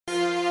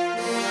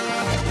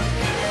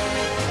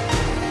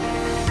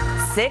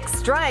6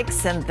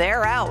 strikes and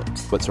they're out.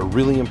 It's a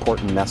really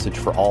important message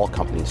for all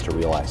companies to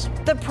realize.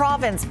 The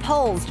province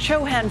pulls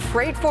Chouhan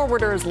Freight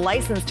Forwarders'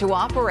 license to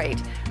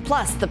operate,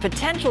 plus the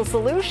potential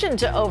solution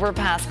to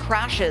overpass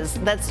crashes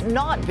that's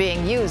not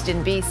being used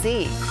in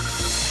BC.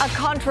 A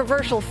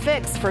controversial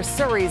fix for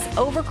Surrey's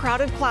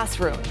overcrowded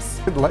classrooms.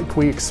 Like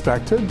we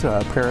expected,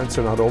 parents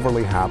are not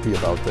overly happy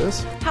about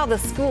this. How the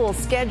school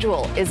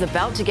schedule is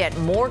about to get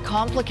more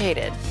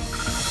complicated.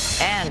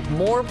 And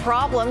more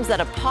problems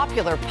at a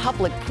popular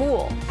public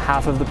pool.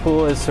 Half of the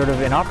pool is sort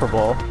of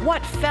inoperable.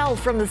 What fell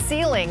from the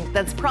ceiling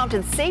that's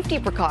prompted safety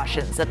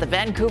precautions at the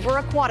Vancouver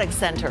Aquatic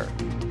Centre?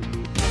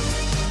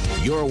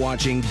 You're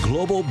watching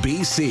Global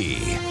BC.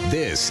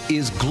 This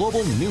is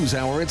Global News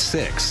Hour at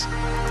 6.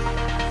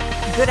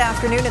 Good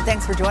afternoon and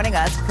thanks for joining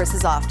us. Chris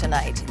is off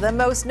tonight. The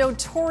most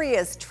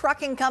notorious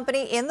trucking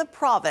company in the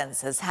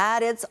province has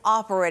had its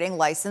operating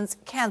license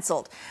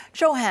cancelled.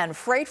 Chouhan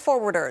Freight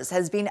Forwarders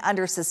has been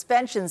under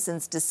suspension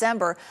since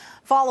December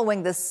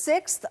following the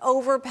 6th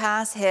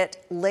overpass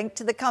hit linked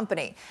to the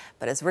company.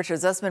 But as Richard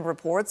Zussman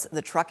reports,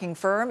 the trucking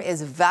firm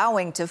is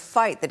vowing to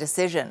fight the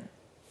decision.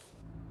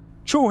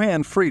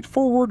 Chouhan Freight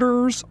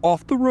Forwarders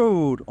off the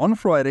road. On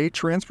Friday,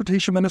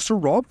 Transportation Minister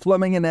Rob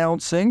Fleming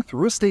announcing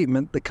through a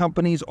statement the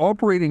company's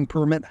operating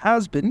permit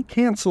has been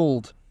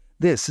cancelled.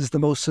 This is the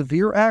most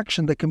severe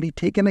action that can be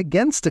taken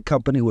against a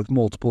company with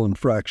multiple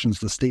infractions,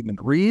 the statement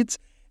reads,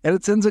 and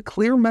it sends a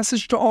clear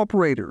message to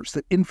operators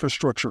that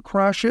infrastructure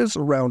crashes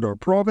around our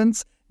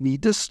province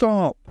need to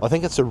stop. I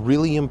think it's a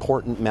really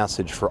important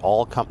message for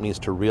all companies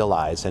to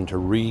realize and to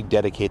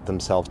rededicate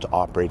themselves to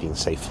operating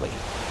safely.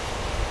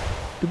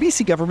 The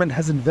BC government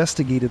has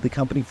investigated the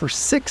company for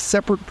 6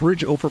 separate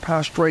bridge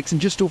overpass strikes in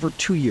just over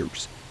 2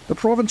 years. The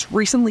province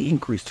recently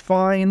increased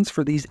fines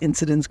for these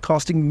incidents,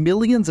 costing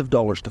millions of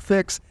dollars to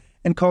fix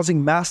and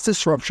causing mass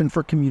disruption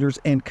for commuters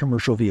and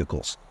commercial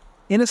vehicles.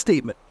 In a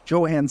statement,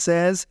 Chouhan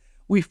says,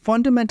 "We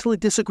fundamentally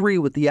disagree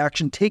with the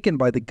action taken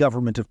by the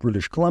government of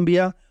British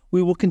Columbia.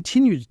 We will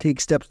continue to take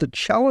steps to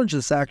challenge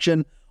this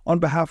action on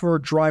behalf of our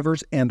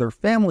drivers and their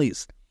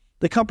families."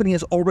 The company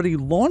has already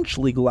launched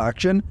legal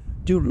action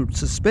due to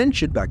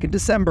suspension back in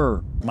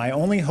December. My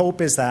only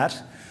hope is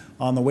that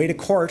on the way to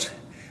court,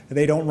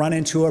 they don't run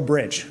into a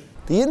bridge.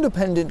 The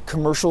Independent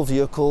Commercial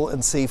Vehicle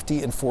and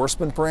Safety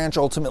Enforcement Branch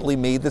ultimately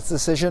made this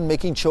decision,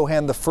 making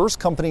Chouhan the first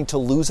company to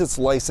lose its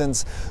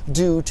license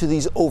due to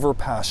these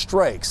overpass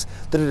strikes.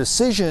 The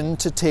decision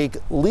to take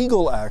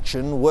legal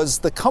action was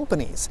the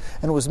company's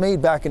and was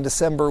made back in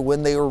December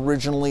when they were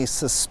originally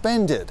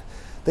suspended.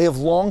 They have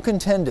long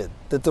contended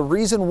that the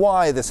reason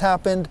why this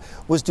happened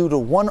was due to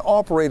one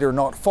operator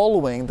not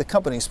following the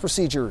company's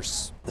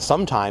procedures.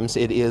 Sometimes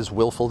it is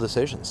willful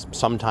decisions.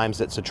 Sometimes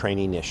it's a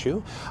training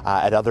issue.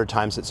 At other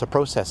times it's a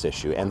process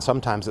issue. And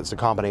sometimes it's a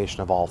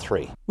combination of all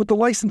three. With the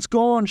license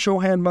gone,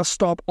 Chouhan must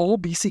stop all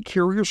BC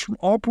carriers from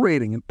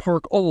operating and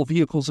park all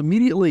vehicles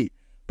immediately.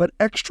 But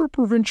extra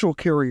provincial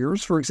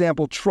carriers, for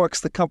example trucks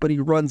the company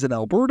runs in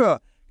Alberta,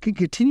 can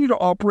continue to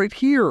operate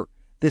here.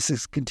 This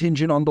is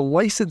contingent on the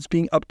license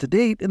being up to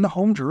date in the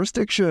home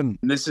jurisdiction.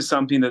 This is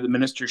something that the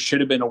minister should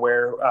have been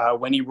aware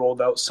when he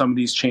rolled out some of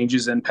these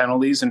changes and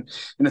penalties. And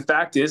the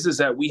fact is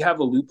that we have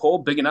a loophole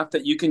big enough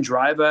that you can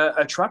drive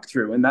a truck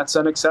through, and that's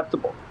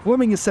unacceptable.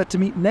 Fleming is set to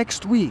meet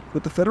next week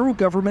with the federal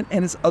government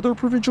and his other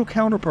provincial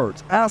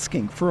counterparts,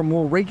 asking for a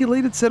more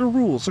regulated set of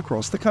rules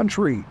across the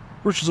country.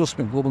 Richard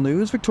Zussman, Global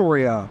News,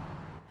 Victoria.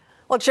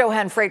 Well,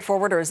 Chouhan Freight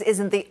Forwarders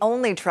isn't the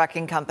only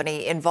trucking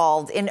company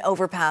involved in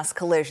overpass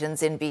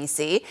collisions in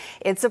BC.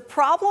 It's a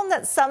problem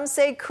that some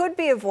say could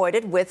be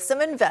avoided with some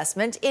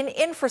investment in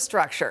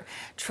infrastructure.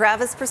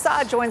 Travis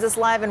Prasad joins us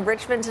live in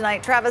Richmond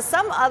tonight. Travis,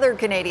 some other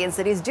Canadian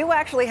cities do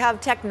actually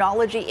have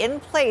technology in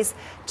place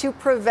to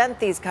prevent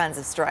these kinds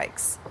of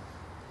strikes.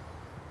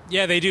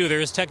 Yeah, they do.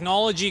 There's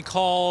technology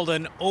called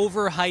an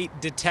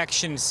overheight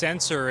detection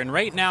sensor, and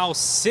right now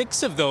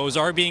 6 of those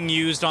are being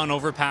used on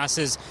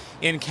overpasses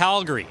in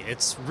Calgary.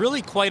 It's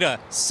really quite a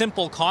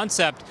simple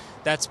concept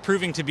that's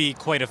proving to be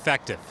quite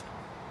effective.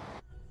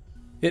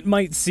 It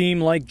might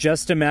seem like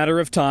just a matter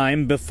of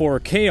time before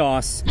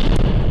chaos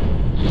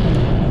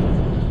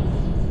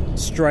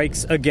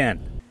strikes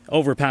again.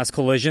 Overpass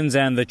collisions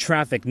and the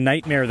traffic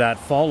nightmare that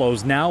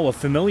follows now a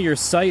familiar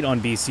sight on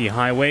BC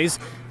highways,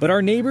 but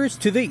our neighbors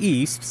to the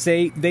east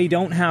say they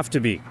don't have to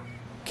be.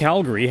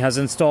 Calgary has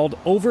installed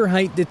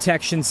overheight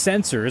detection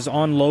sensors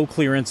on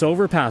low-clearance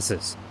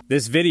overpasses.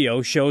 This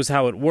video shows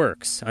how it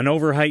works. An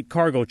overheight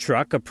cargo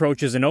truck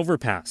approaches an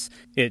overpass.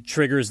 It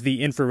triggers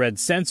the infrared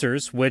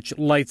sensors, which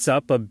lights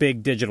up a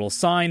big digital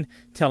sign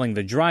telling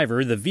the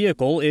driver the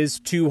vehicle is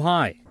too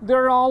high.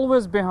 They're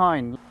always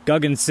behind.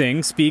 Gagan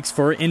Singh speaks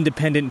for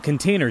independent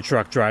container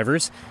truck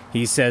drivers.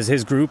 He says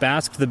his group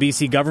asked the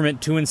BC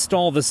government to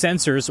install the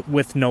sensors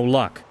with no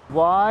luck.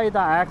 Why the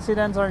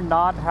accidents are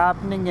not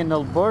happening in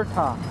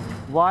Alberta?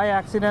 Why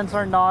accidents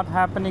are not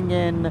happening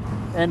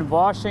in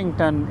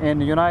Washington, in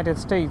the United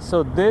States?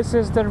 So this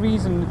is the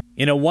reason.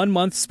 In a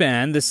 1-month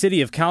span, the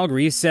city of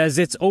Calgary says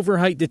its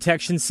overheight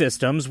detection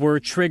systems were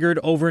triggered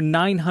over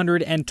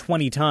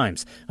 920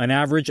 times, an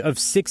average of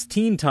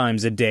 16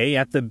 times a day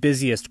at the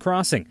busiest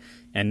crossing,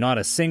 and not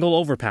a single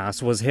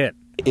overpass was hit.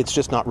 It's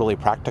just not really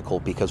practical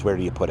because where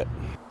do you put it?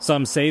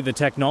 Some say the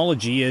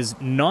technology is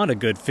not a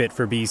good fit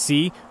for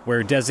BC,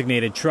 where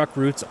designated truck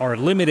routes are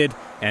limited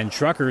and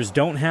truckers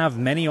don't have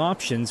many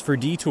options for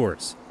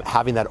detours.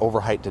 Having that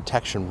overheight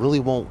detection really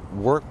won't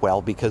work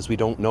well because we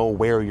don't know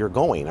where you're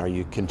going. Are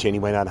you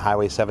continuing on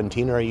Highway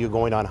 17 or are you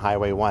going on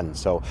Highway 1?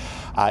 So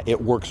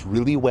it works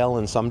really well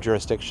in some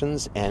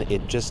jurisdictions and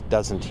it just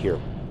doesn't here.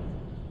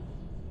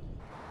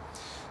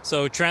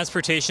 So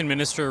Transportation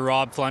Minister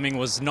Rob Fleming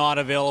was not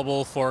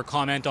available for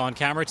comment on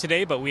camera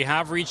today, but we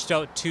have reached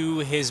out to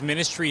his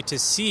ministry to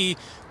see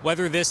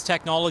whether this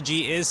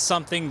technology is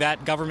something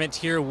that government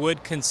here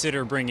would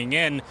consider bringing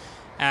in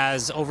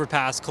as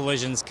overpass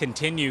collisions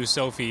continue,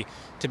 Sophie,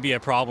 to be a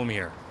problem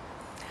here.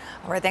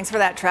 All right, thanks for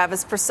that,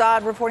 Travis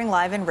Prasad reporting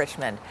live in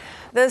Richmond.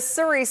 The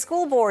Surrey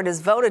School Board has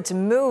voted to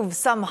move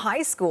some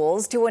high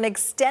schools to an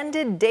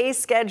extended day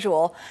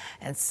schedule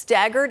and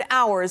staggered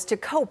hours to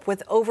cope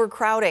with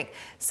overcrowding.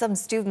 Some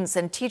students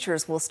and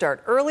teachers will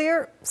start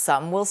earlier,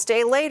 some will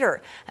stay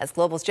later. As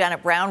Global's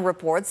Janet Brown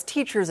reports,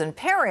 teachers and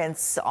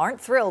parents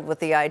aren't thrilled with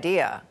the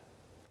idea.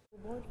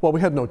 Well, we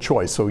had no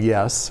choice, so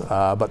yes,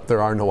 but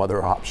there are no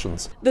other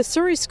options. The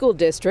Surrey School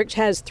District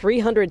has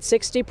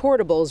 360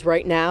 portables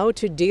right now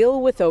to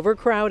deal with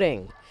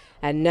overcrowding.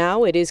 And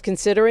now it is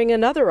considering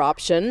another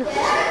option,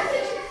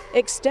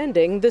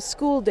 extending the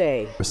school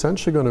day. We're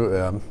essentially going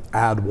to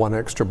add one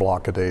extra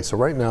block a day. So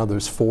right now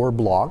there's 4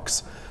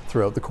 blocks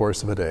throughout the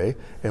course of a day,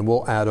 and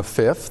we'll add a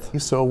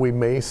 5th. So we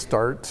may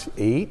start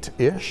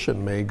 8-ish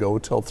and may go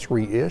till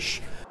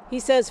 3-ish. He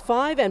says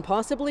 5 and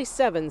possibly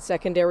 7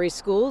 secondary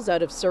schools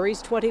out of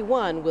Surrey's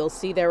 21 will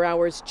see their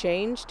hours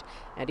changed,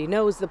 and he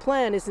knows the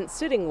plan isn't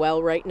sitting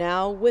well right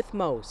now with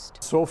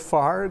most. So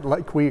far,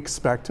 like we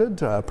expected,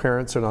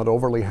 parents are not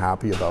overly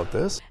happy about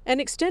this. An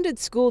extended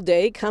school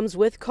day comes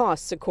with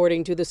costs,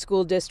 according to the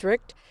school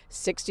district.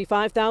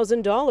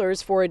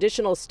 $65,000 for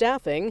additional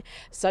staffing,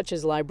 such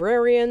as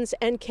librarians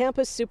and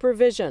campus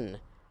supervision.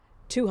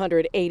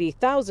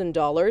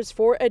 $280,000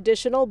 for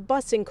additional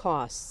busing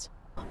costs.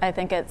 I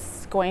think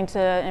it's going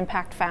to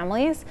impact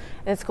families.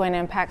 It's going to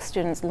impact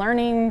students'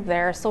 learning,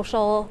 their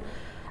social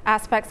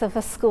aspects of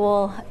the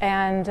school,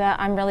 and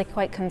I'm really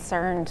quite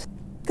concerned.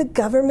 The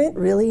government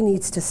really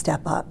needs to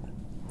step up.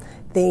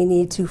 They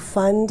need to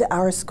fund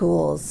our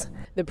schools.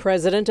 The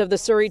president of the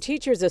Surrey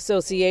Teachers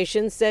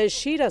Association says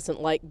she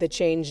doesn't like the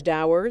changed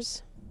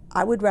hours.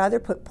 I would rather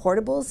put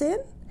portables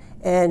in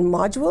and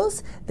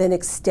modules than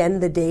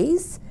extend the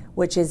days,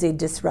 which is a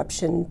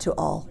disruption to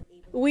all.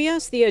 We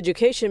asked the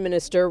Education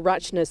Minister,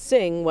 Rachna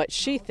Singh, what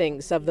she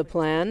thinks of the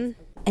plan.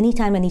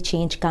 Anytime any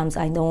change comes,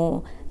 I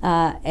know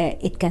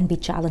it can be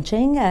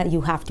challenging. You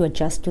have to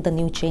adjust to the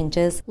new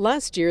changes.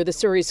 Last year, the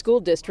Surrey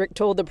School District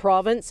told the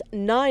province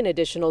 9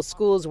 additional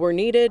schools were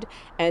needed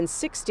and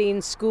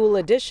 16 school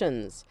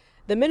additions.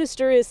 The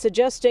minister is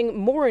suggesting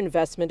more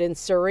investment in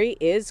Surrey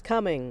is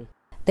coming.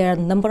 There are a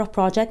number of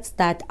projects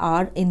that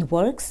are in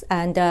works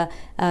and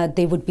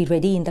they would be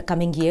ready in the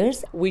coming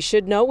years. We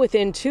should know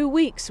within 2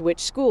 weeks which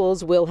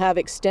schools will have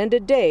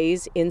extended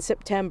days in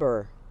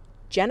September.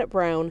 Janet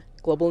Brown,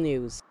 Global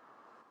News.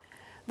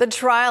 The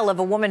trial of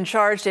a woman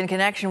charged in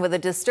connection with a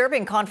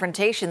disturbing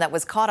confrontation that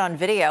was caught on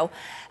video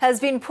has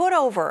been put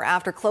over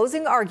after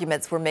closing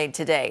arguments were made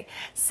today.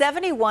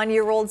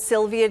 71-year-old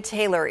Sylvia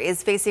Taylor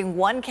is facing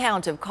 1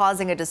 count of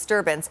causing a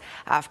disturbance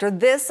after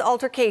this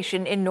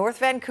altercation in North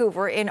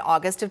Vancouver in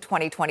August of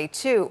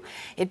 2022.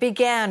 It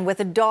began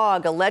with a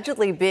dog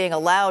allegedly being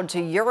allowed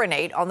to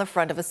urinate on the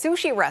front of a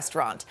sushi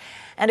restaurant.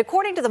 And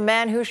according to the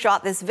man who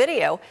shot this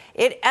video,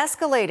 it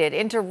escalated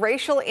into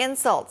racial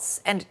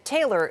insults and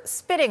Taylor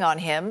spitting on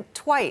him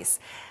twice.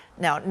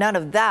 Now, none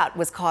of that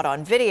was caught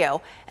on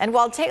video. And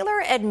while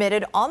Taylor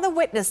admitted on the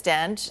witness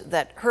stand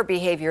that her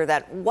behavior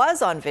that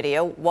was on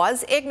video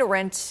was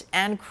ignorant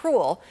and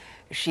cruel,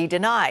 she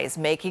denies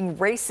making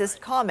racist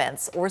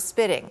comments or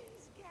spitting.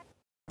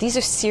 These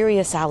are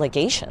serious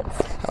allegations.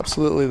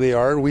 Absolutely they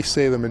are. We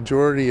say the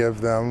majority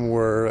of them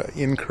were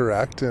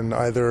incorrect and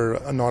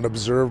either not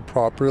observed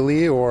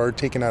properly or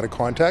taken out of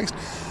context.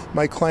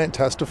 My client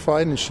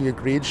testified and she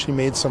agreed she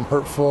made some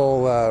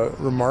hurtful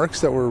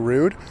remarks that were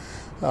rude,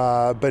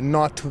 but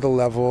not to the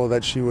level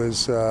that she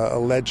was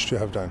alleged to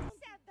have done.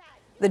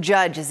 The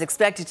judge is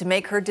expected to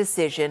make her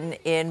decision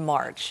in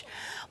March.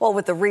 Well,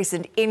 with the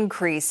recent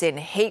increase in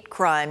hate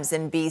crimes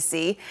in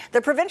BC, the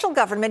provincial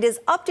government is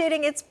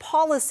updating its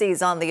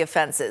policies on the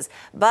offences.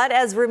 But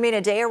as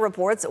Rumina Daya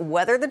reports,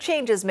 whether the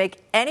changes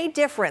make any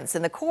difference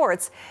in the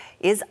courts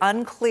is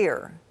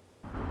unclear.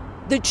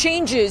 The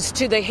changes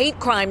to the hate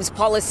crimes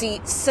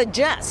policy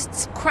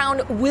suggests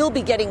Crown will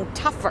be getting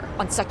tougher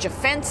on such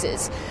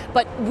offences.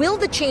 But will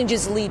the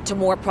changes lead to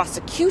more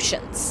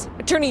prosecutions?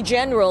 Attorney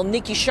General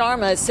Nikki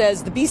Sharma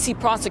says the BC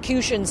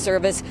Prosecution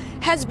Service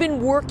has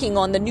been working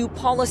on the new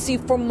policy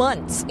for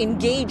months,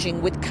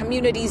 engaging with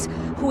communities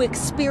who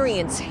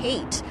experience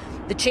hate.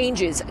 The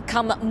changes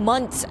come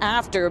months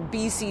after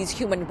BC's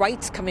Human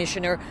Rights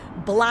Commissioner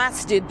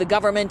blasted the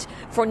government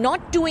for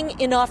not doing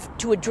enough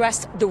to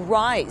address the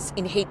rise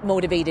in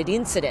hate-motivated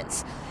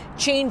incidents.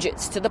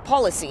 Changes to the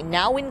policy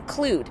now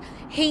include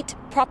hate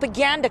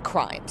propaganda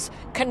crimes,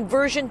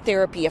 conversion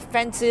therapy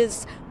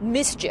offenses,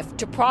 mischief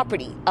to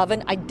property of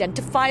an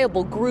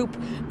identifiable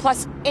group,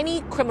 plus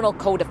any criminal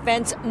code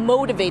offense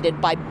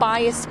motivated by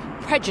bias,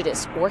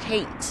 prejudice, or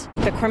hate.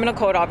 The criminal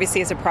code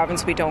obviously is a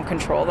province we don't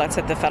control. That's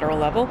at the federal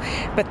level.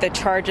 But the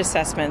charge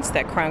assessments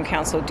that Crown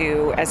Counsel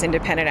do as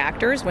independent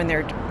actors when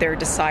they're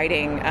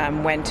deciding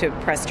when to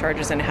press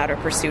charges and how to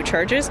pursue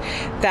charges,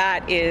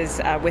 that is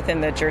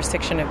within the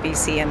jurisdiction of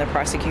BC and the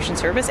Prosecution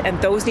Service,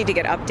 and those need to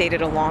get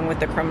updated along with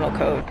the criminal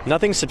code.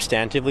 Nothing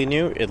substantively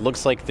new. It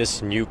looks like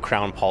this new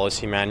Crown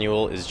policy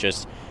manual is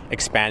just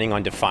expanding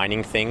on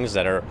defining things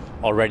that are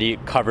already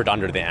covered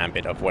under the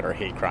ambit of what are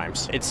hate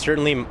crimes. It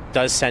certainly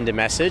does send a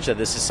message that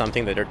this is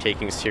something that they're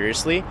taking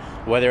seriously.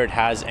 Whether it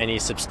has any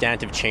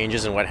substantive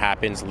changes in what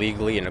happens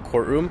legally in a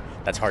courtroom,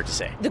 that's hard to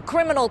say. The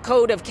Criminal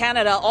Code of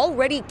Canada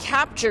already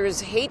captures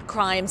hate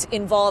crimes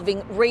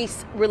involving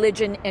race,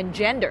 religion, and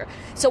gender.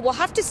 So we'll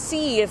have to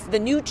see if the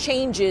new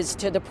changes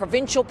to the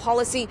provincial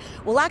policy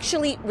will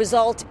actually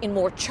result in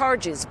more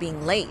charges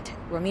being laid.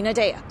 Romina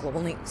Dea,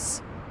 Global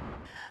News.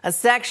 A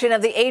section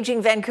of the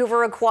aging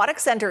Vancouver Aquatic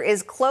Centre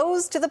is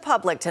closed to the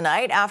public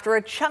tonight after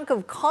a chunk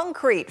of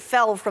concrete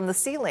fell from the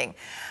ceiling.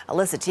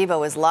 Alyssa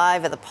Thibault is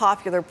live at the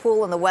popular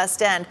pool in the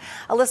West End.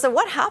 Alyssa,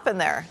 what happened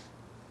there?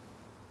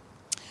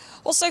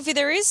 Well, Sophie,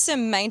 there is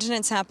some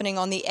maintenance happening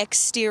on the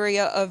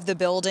exterior of the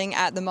building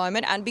at the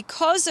moment, and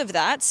because of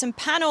that, some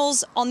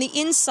panels on the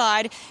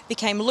inside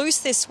became loose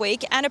this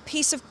week and a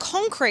piece of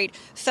concrete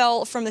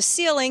fell from the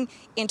ceiling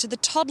into the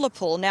toddler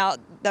pool. Now,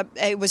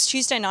 it was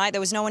Tuesday night. There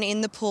was no one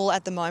in the pool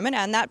at the moment,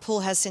 and that pool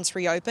has since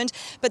reopened.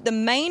 But the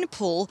main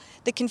pool,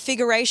 the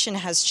configuration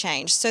has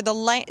changed.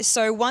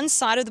 So one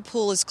side of the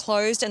pool is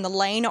closed and the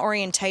lane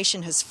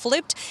orientation has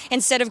flipped.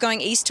 Instead of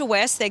going east to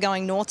west, they're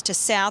going north to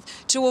south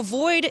to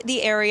avoid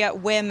the area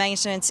where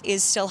maintenance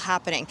is still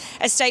happening.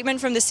 A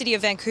statement from the City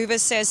of Vancouver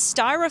says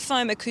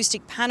styrofoam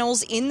acoustic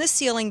panels in the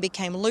ceiling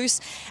became loose,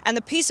 and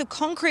the piece of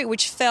concrete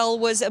which fell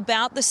was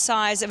about the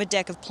size of a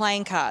deck of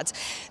playing cards.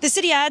 The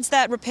city adds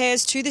that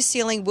repairs to the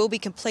ceiling will be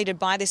completed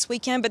by this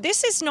weekend, but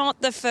this is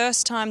not the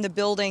first time the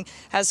building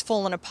has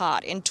fallen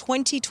apart. In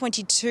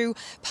 2022,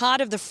 part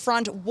of the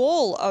front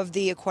wall of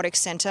the Aquatic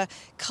Centre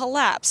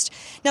collapsed.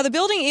 Now, the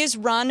building is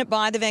run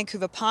by the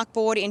Vancouver Park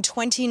Board. In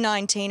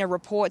 2019, a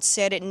report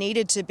said it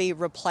needed to be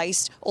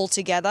replaced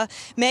altogether.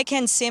 Mayor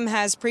Ken Sim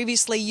has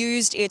previously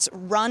used its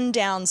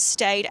rundown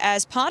state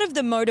as part of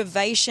the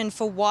motivation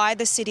for why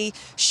the city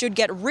should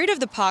get rid of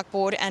the Park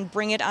Board and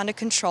bring it under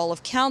control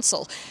of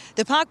council.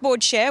 The Park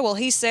Board chair, well,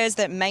 he says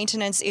that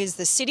maintenance is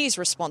the city's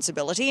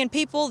responsibility and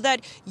people that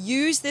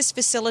use this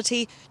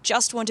facility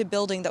just want a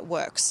building that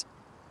works.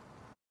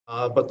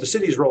 But the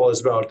city's role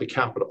is about the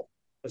capital.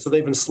 And so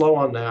they've been slow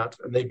on that,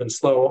 and they've been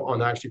slow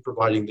on actually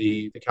providing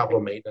the capital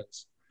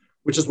maintenance,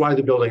 which is why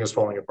the building is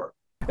falling apart.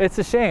 It's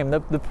a shame. The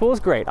pool's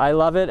great. I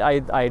love it.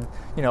 I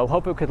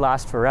hope it could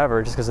last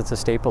forever just because it's a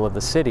staple of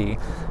the city.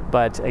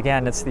 But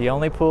again, it's the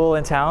only pool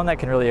in town that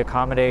can really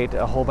accommodate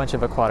a whole bunch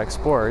of aquatic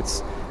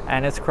sports,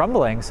 and it's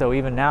crumbling. So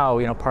even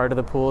now, part of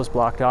the pool is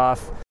blocked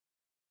off.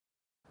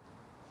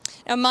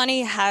 Now,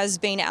 money has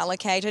been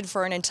allocated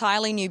for an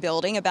entirely new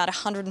building, about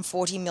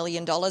 $140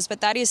 million, but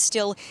that is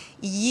still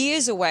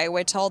years away.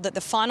 We're told that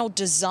the final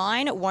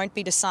design won't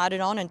be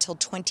decided on until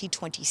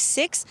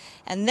 2026,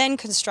 and then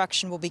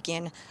construction will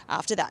begin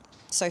after that.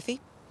 Sophie?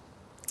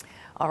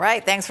 All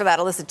right, thanks for that.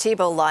 Alyssa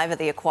Thibault live at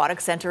the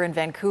Aquatic Centre in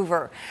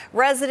Vancouver.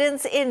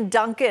 Residents in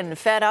Duncan,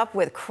 fed up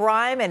with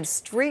crime and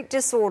street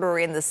disorder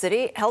in the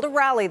city, held a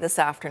rally this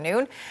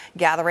afternoon,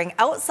 gathering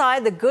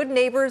outside the Good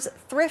Neighbors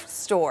thrift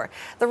store.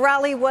 The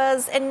rally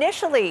was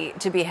initially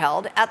to be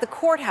held at the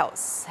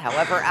courthouse.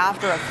 However,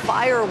 after a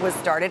fire was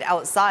started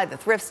outside the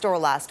thrift store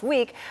last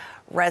week,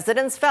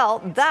 residents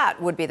felt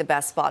that would be the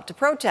best spot to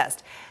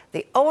protest.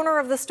 The owner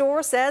of the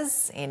store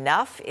says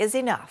enough is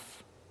enough.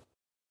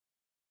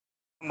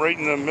 I'm right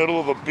in the middle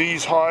of a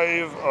bee's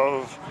hive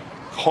of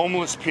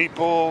homeless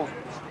people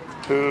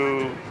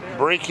who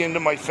break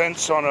into my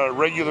fence on a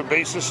regular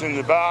basis in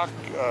the back,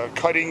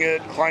 cutting it,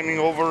 climbing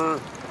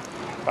over,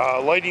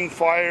 lighting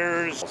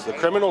fires. The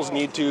criminals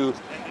need to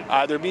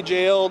either be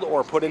jailed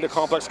or put into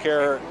complex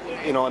care,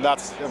 and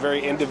that's a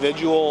very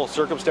individual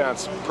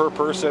circumstance per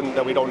person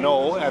that we don't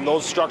know, and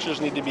those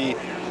structures need to be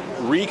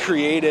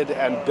recreated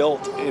and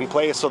built in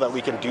place so that we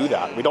can do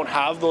that. We don't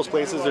have those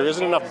places. There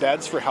isn't enough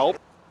beds for help.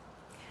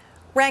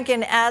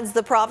 Rankin adds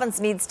the province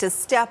needs to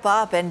step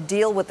up and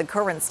deal with the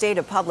current state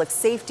of public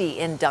safety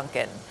in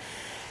Duncan.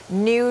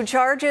 New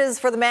charges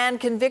for the man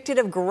convicted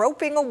of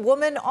groping a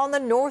woman on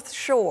the North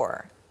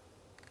Shore.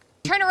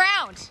 Turn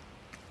around!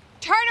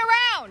 Turn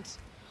around!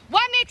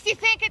 What makes you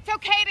think it's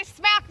okay to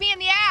smack me in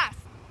the ass?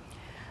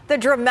 The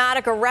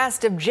dramatic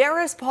arrest of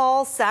Jairus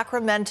Paul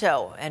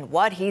Sacramento and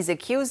what he's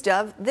accused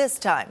of this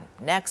time.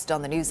 Next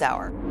on the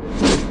NewsHour.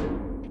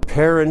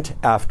 Parent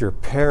after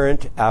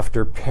parent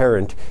after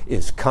parent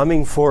is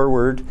coming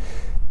forward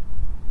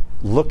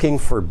looking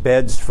for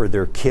beds for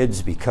their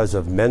kids because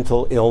of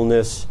mental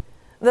illness.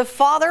 The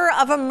father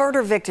of a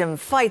murder victim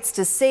fights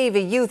to save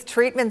a youth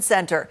treatment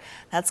center.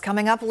 That's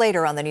coming up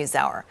later on the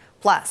NewsHour.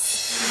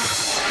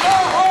 Plus,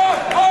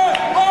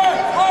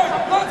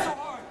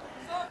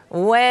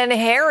 when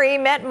Harry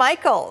met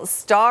Michael,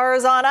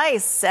 stars on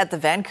ice at the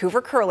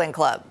Vancouver Curling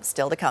Club.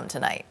 Still to come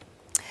tonight.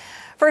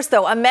 First,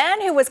 though, a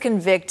man who was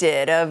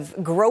convicted of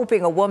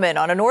groping a woman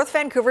on a North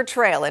Vancouver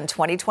trail in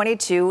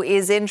 2022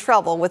 is in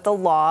trouble with the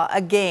law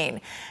again.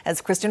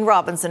 As Kristen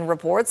Robinson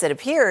reports, it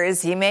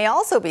appears he may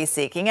also be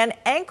seeking an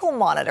ankle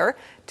monitor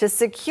to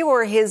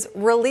secure his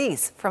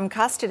release from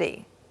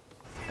custody.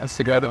 That's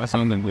the guy that was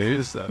on the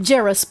news.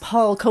 Jairus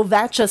Paul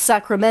Kovacha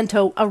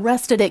Sacramento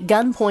arrested at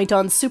gunpoint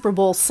on Super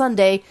Bowl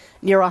Sunday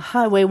near a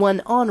Highway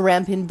 1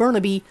 on-ramp in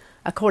Burnaby,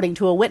 according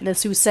to a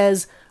witness who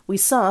says, "We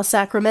saw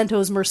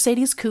Sacramento's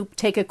Mercedes coupe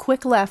take a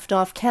quick left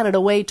off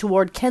Canada Way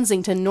toward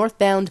Kensington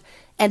northbound,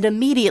 and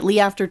immediately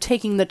after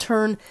taking the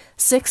turn,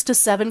 6 to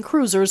 7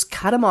 cruisers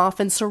cut him off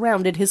and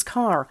surrounded his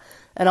car.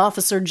 An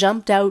officer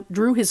jumped out,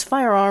 drew his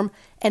firearm,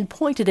 and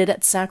pointed it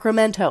at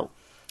Sacramento."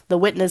 The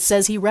witness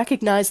says he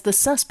recognized the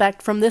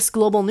suspect from this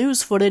Global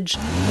News footage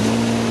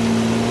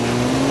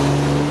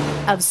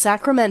of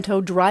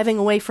Sacramento driving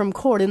away from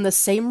court in the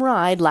same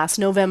ride last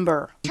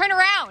November. Turn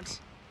around!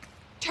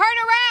 Turn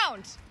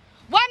around!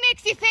 What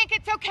makes you think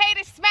it's okay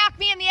to smack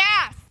me in the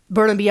ass?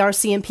 Burnaby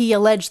RCMP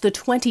alleged the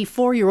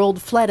 24-year-old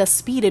fled a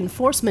speed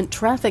enforcement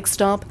traffic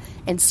stop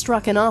and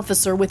struck an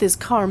officer with his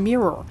car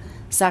mirror.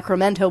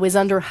 Sacramento is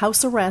under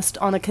house arrest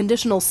on a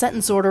conditional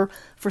sentence order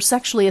for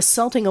sexually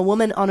assaulting a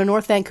woman on a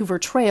North Vancouver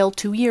trail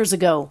 2 years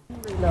ago.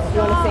 You want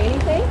to say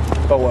anything?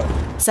 About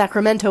what?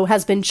 Sacramento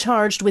has been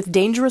charged with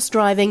dangerous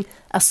driving,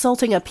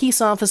 assaulting a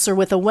peace officer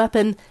with a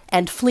weapon,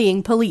 and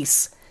fleeing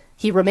police.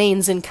 He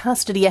remains in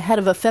custody ahead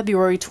of a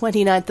February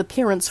 29th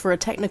appearance for a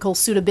technical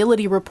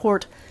suitability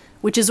report,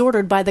 which is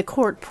ordered by the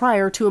court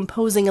prior to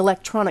imposing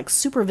electronic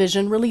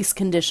supervision release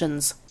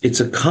conditions. It's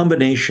a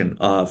combination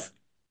of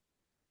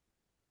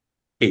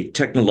a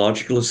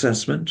technological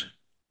assessment,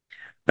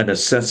 an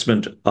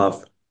assessment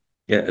of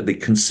the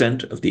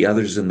consent of the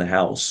others in the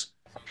house,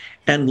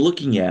 and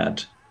looking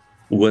at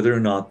whether or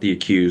not the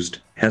accused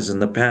has in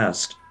the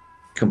past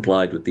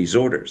complied with these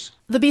orders.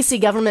 The BC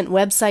government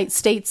website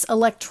states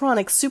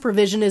electronic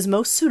supervision is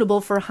most suitable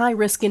for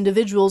high-risk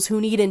individuals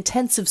who need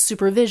intensive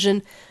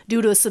supervision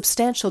due to a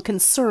substantial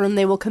concern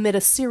they will commit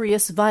a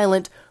serious,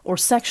 violent, or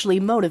sexually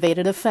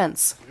motivated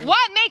offense.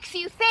 What makes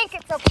you think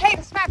it's okay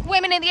to smack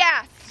women in the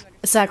ass?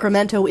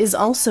 Sacramento is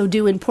also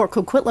due in Port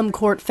Coquitlam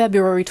Court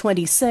February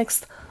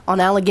 26th on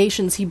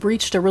allegations he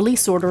breached a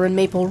release order in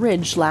Maple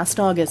Ridge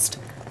last August.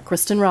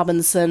 Kristen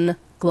Robinson,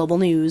 Global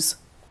News.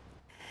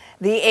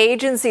 The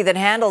agency that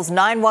handles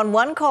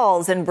 911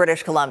 calls in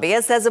British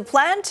Columbia says a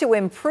plan to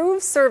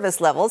improve service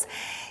levels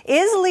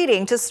is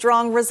leading to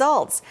strong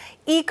results.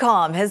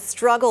 ECOM has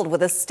struggled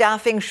with a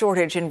staffing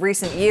shortage in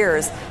recent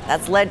years.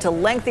 That's led to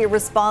lengthy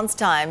response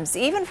times,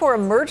 even for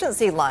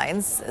emergency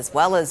lines, as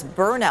well as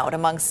burnout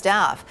among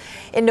staff.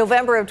 In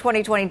November of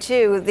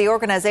 2022, the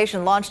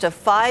organization launched a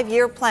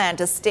 5-year plan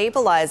to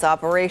stabilize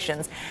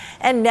operations.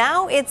 And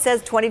now it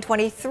says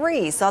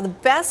 2023 saw the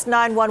best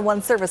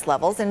 911 service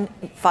levels in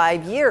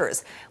 5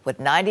 years, with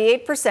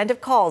 98%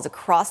 of calls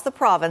across the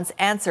province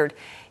answered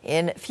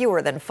in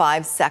fewer than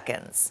 5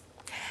 seconds.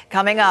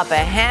 Coming up, a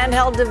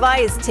handheld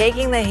device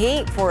taking the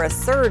heat for a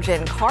surge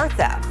in car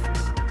theft.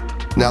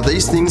 Now,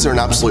 these things are an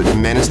absolute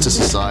menace to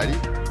society.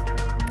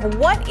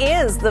 What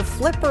is the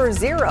Flipper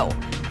Zero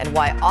and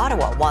why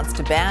Ottawa wants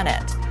to ban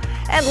it?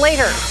 And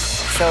later,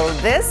 so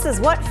this is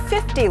what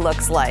 50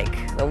 looks like.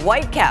 The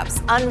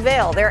Whitecaps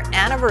unveil their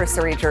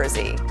anniversary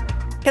jersey.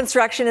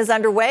 Construction is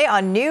underway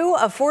on new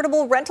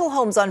affordable rental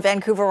homes on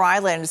Vancouver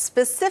Island,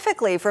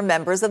 specifically for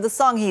members of the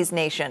Songhees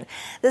Nation.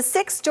 The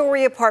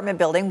 6-story apartment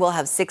building will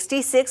have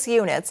 66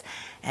 units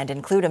and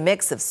include a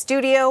mix of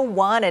studio,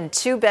 1- and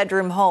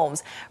 2-bedroom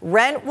homes.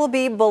 Rent will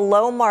be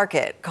below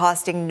market,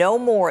 costing no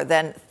more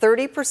than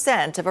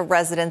 30% of a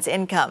resident's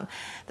income.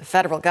 The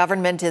federal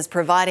government is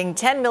providing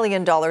 $10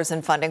 million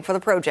in funding for the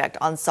project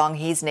on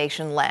Songhees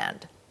Nation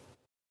land.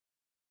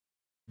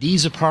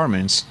 These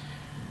apartments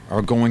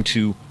are going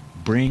to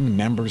bring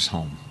members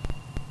home.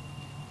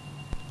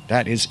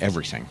 That is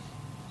everything.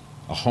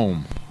 A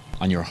home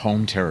on your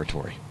home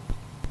territory.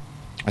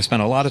 I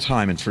spent a lot of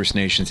time in First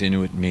Nations,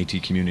 Inuit, and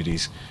Métis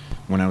communities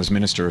when I was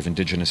Minister of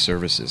Indigenous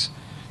Services.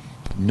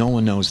 No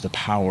one knows the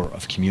power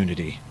of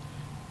community,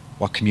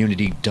 what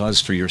community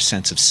does for your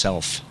sense of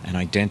self and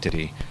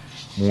identity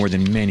more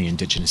than many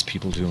Indigenous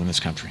people do in this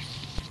country.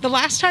 The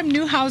last time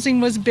new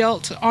housing was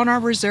built on our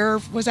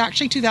reserve was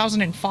actually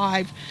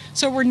 2005,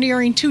 so we're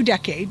nearing 2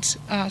 decades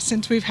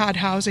since we've had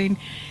housing,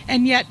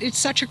 and yet it's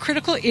such a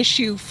critical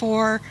issue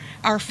for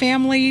our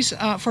families,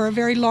 for a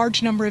very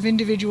large number of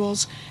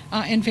individuals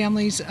and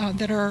families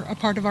that are a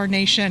part of our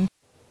nation.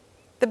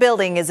 The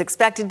building is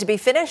expected to be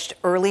finished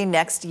early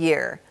next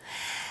year.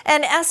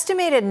 An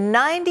estimated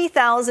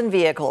 90,000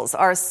 vehicles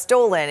are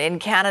stolen in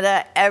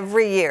Canada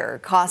every year,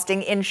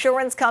 costing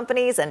insurance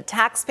companies and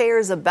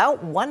taxpayers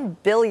about $1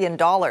 billion.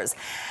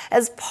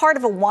 As part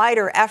of a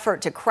wider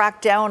effort to crack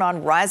down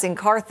on rising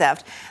car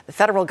theft, the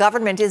federal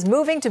government is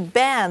moving to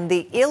ban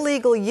the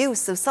illegal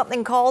use of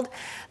something called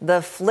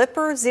the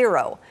Flipper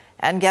Zero.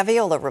 And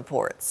Gaviola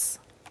reports.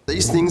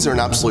 These things are an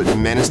absolute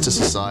menace to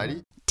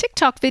society.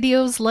 TikTok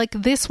videos like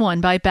this one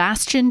by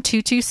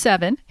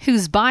Bastion227,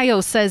 whose bio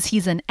says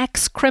he's an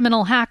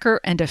ex-criminal hacker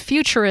and a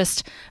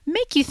futurist,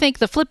 make you think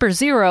the Flipper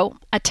Zero,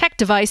 a tech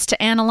device to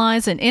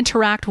analyze and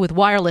interact with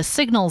wireless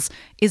signals,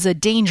 is a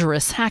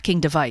dangerous hacking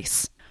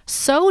device.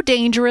 So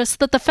dangerous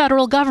that the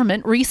federal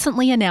government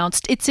recently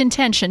announced its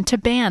intention to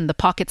ban the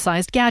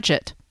pocket-sized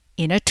gadget.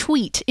 In a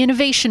tweet,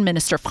 Innovation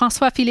Minister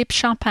François-Philippe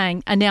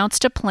Champagne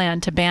announced a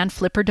plan to ban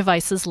Flipper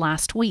devices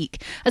last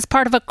week as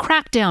part of a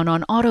crackdown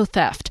on auto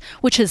theft,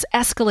 which has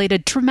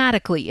escalated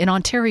dramatically in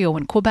Ontario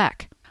and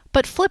Quebec.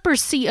 But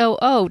Flipper's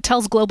COO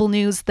tells Global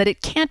News that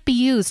it can't be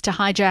used to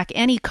hijack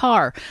any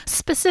car,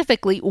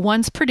 specifically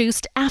ones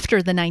produced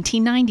after the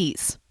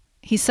 1990s.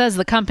 He says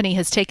the company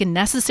has taken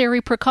necessary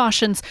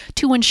precautions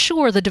to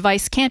ensure the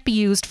device can't be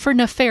used for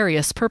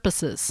nefarious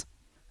purposes.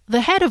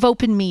 The head of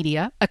Open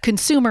Media, a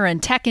consumer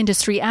and tech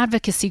industry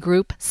advocacy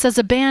group, says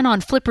a ban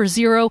on Flipper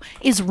Zero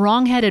is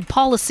wrong-headed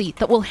policy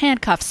that will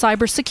handcuff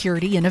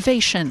cybersecurity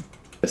innovation.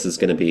 This is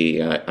going to be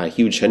a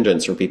huge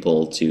hindrance for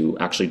people to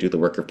actually do the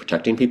work of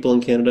protecting people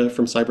in Canada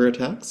from cyber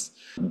attacks,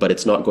 but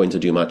it's not going to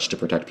do much to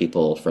protect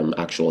people from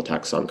actual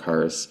attacks on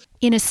cars.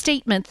 In a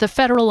statement, the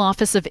Federal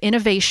Office of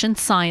Innovation,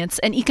 Science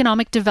and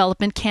Economic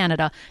Development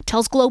Canada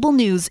tells Global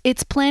News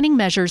it's planning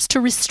measures to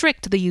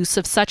restrict the use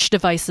of such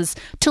devices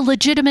to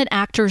legitimate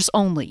actors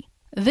only.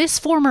 This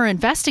former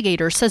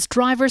investigator says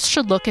drivers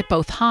should look at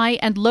both high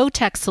and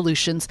low-tech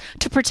solutions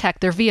to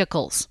protect their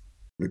vehicles.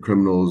 The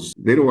criminals,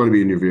 they don't want to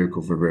be in your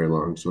vehicle for very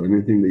long, so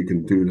anything that you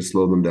can do to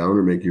slow them down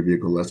or make your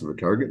vehicle less of a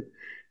target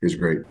is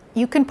great.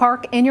 You can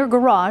park in your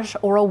garage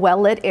or a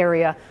well-lit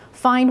area,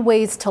 find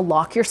ways to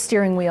lock your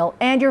steering wheel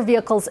and your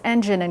vehicle's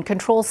engine and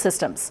control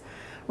systems,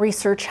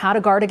 research how to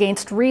guard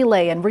against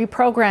relay and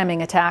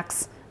reprogramming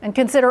attacks, and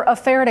consider a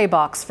Faraday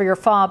box for your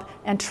fob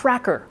and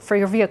tracker for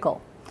your vehicle.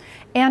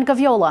 Anne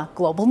Gaviola,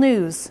 Global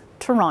News,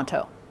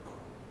 Toronto.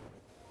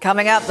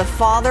 Coming up, the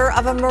father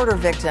of a murder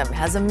victim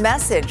has a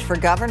message for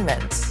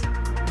government.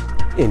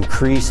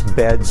 Increase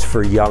beds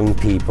for young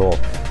people.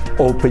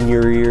 Open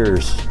your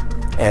ears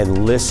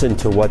and listen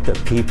to what the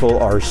people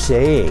are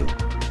saying.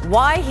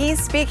 Why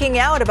he's speaking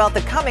out about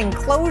the coming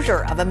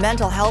closure of a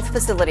mental health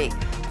facility.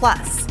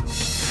 Plus,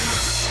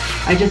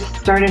 I just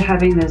started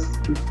having this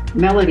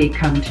melody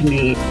come to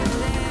me.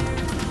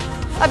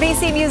 A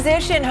BC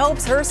musician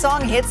hopes her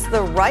song hits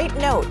the right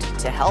note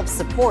to help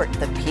support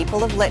the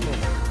people of Lytton.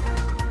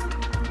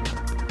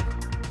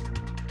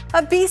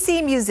 A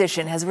BC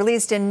musician has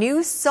released a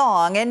new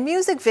song and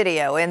music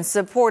video in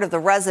support of the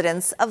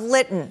residents of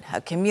Lytton, a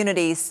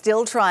community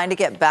still trying to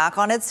get back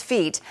on its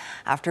feet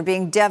after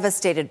being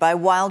devastated by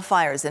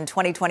wildfires in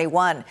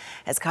 2021.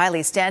 As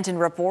Kylie Stanton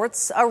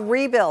reports, a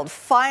rebuild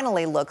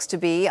finally looks to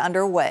be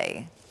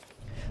underway.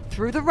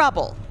 Through the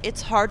rubble,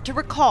 it's hard to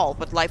recall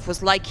what life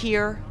was like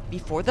here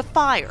before the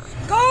fire.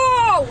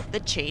 Go!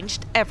 That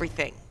changed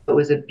everything. It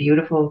was a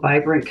beautiful,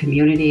 vibrant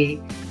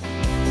community.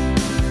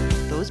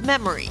 Those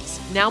memories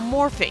now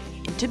morphing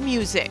into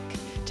music,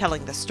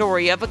 telling the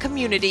story of a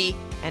community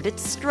and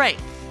its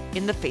strength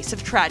in the face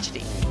of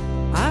tragedy.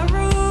 I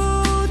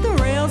rode the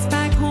rails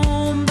back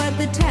home, but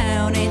the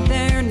town ain't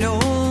there no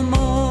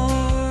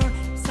more.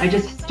 I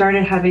just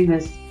started having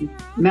this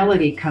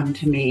melody come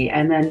to me,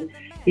 and then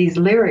these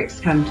lyrics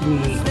come to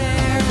me.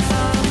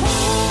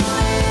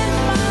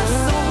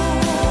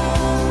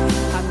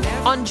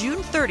 On June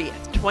 30th,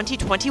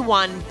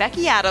 2021,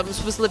 Becky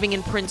Adams was living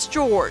in Prince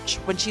George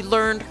when she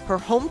learned her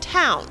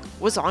hometown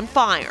was on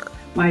fire.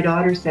 My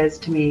daughter says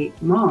to me,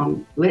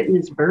 "Mom, Lytton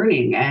is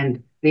burning,"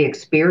 and the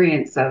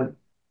experience of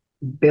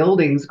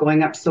buildings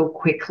going up so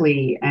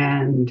quickly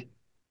and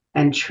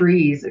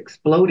trees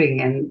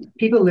exploding, and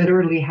people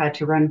literally had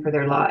to run for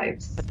their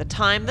lives. But the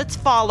time that's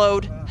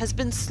followed has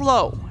been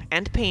slow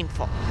and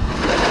painful.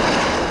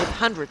 With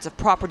hundreds of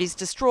properties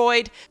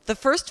destroyed, the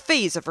first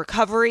phase of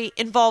recovery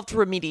involved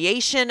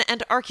remediation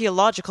and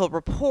archaeological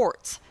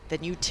reports.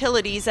 Then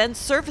utilities and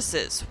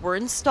services were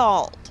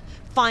installed.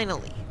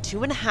 Finally,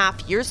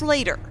 2.5 years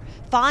later,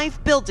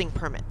 5 building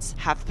permits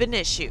have been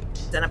issued.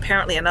 And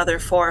apparently another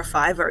 4 or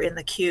 5 are in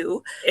the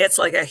queue. It's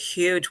like a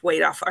huge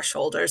weight off our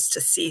shoulders to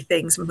see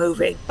things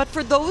moving. But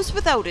for those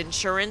without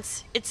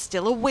insurance, it's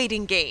still a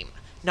waiting game,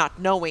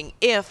 not knowing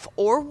if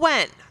or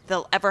when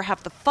they'll ever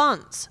have the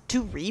funds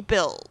to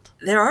rebuild.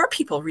 there are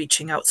people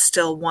reaching out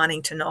still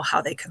wanting to know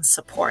how they can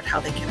support,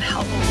 how they can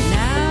help.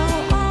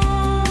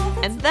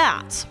 And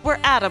that's where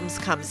Adams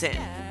comes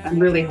in. I'm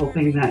really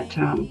hoping that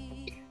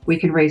we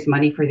can raise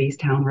money for these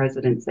town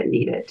residents that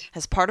need it.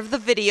 As part of the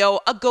video,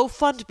 a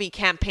GoFundMe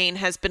campaign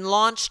has been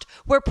launched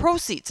where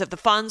proceeds of the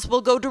funds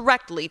will go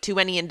directly to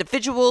any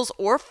individuals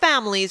or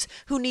families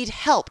who need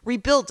help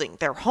rebuilding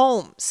their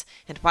homes.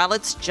 And while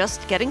it's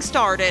just getting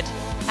started,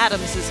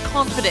 Adams is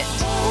confident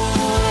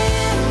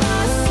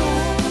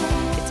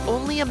it's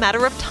only a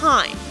matter of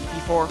time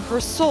before her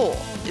soul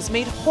is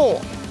made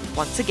whole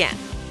once again.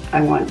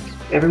 I want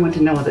everyone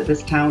to know that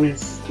this town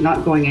is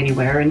not going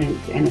anywhere, and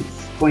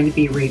it's going to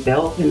be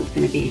rebuilt, and it's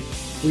going to be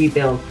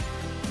rebuilt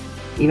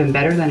even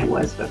better than it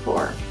was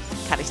before.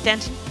 Kathy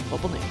Stanton,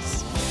 Global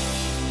News.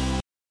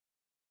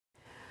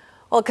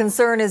 Well,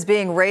 concern is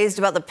being raised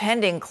about the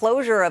pending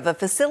closure of a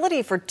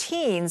facility for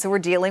teens who are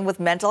dealing with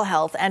mental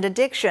health and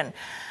addiction.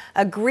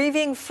 A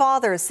grieving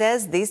father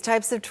says these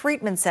types of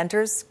treatment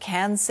centers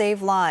can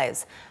save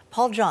lives.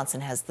 Paul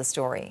Johnson has the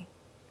story.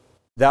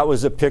 That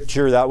was a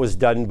picture that was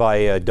done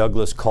by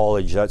Douglas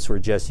College. That's where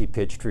Jesse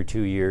pitched for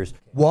 2 years.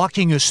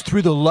 Walking us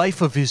through the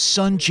life of his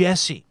son,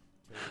 Jesse.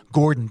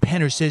 Gordon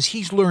Penner says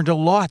he's learned a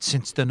lot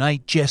since the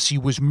night Jesse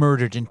was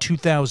murdered in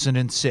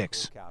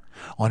 2006.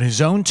 On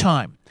his own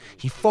time,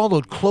 he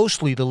followed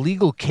closely the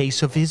legal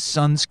case of his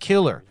son's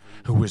killer,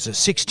 who was a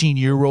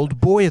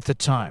 16-year-old boy at the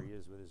time.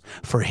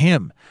 For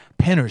him,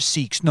 Penner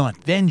seeks not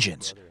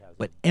vengeance,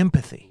 but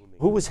empathy.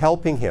 Who was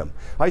helping him?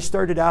 I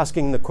started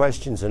asking the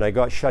questions and I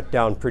got shut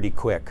down pretty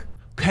quick.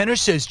 Penner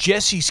says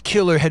Jesse's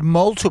killer had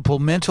multiple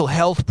mental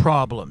health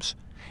problems.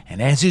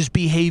 And as his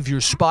behavior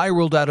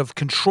spiraled out of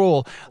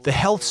control, the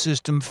health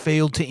system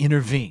failed to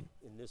intervene.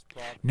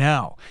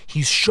 Now,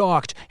 he's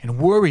shocked and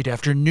worried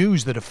after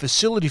news that a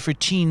facility for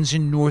teens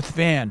in North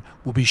Van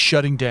will be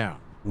shutting down.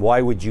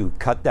 Why would you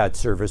cut that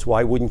service?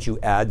 Why wouldn't you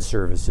add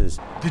services?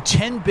 The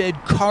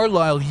 10-bed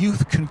Carlisle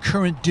Youth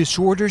Concurrent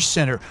Disorders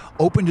Center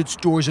opened its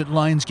doors at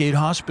Lionsgate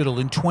Hospital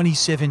in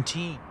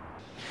 2017.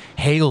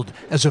 Hailed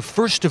as a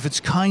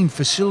first-of-its-kind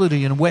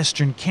facility in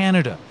Western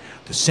Canada,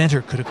 the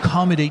center could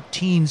accommodate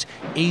teens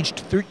aged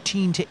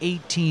 13 to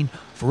 18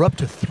 for up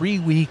to 3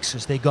 weeks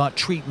as they got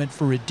treatment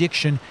for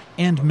addiction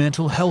and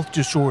mental health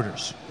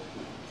disorders.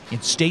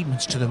 In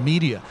statements to the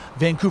media,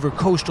 Vancouver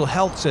Coastal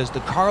Health says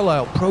the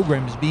Carlisle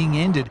program is being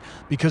ended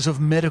because of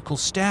medical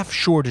staff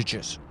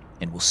shortages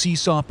and will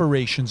cease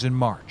operations in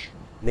March.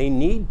 They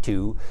need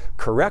to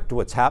correct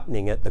what's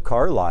happening at the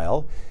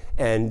Carlisle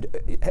and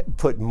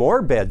put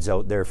more beds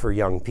out there for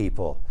young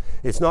people.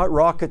 It's not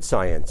rocket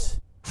science.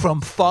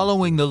 From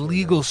following the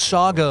legal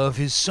saga of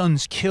his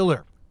son's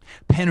killer,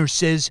 Penner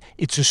says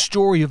it's a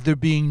story of there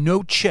being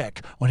no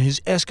check on his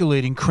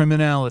escalating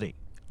criminality,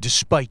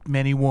 despite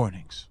many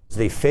warnings.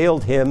 They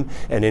failed him,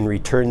 and in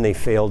return, they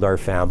failed our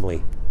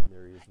family.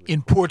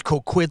 In Port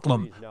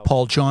Coquitlam,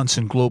 Paul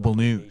Johnson, Global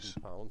News.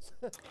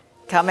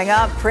 Coming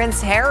up,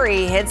 Prince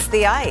Harry hits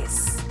the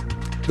ice.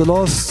 The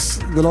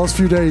last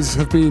few days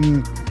have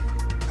been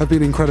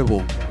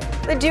incredible.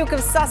 The Duke of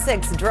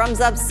Sussex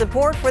drums up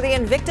support for the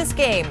Invictus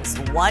Games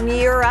 1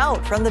 year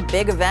out from the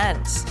big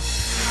event.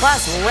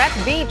 Plus, Wreck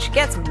Beach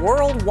gets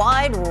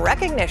worldwide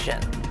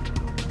recognition.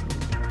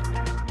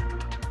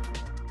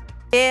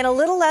 In a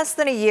little less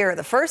than a year,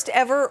 the first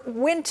ever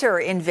Winter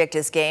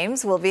Invictus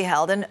Games will be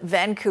held in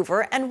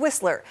Vancouver and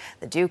Whistler.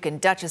 The Duke and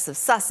Duchess of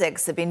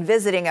Sussex have been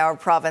visiting our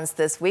province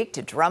this week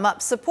to drum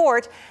up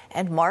support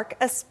and mark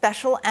a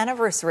special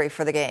anniversary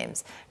for the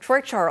Games.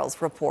 Troy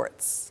Charles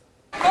reports.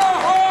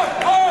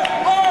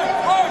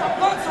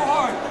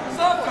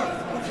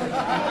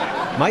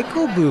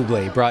 Michael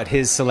Bublé brought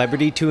his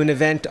celebrity to an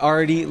event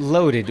already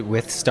loaded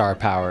with star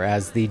power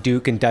as the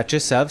Duke and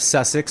Duchess of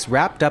Sussex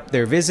wrapped up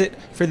their visit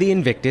for the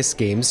Invictus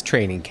Games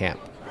training camp.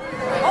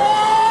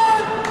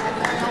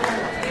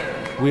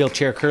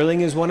 Wheelchair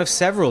curling is one of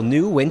several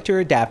new winter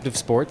adaptive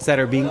sports that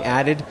are being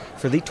added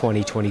for the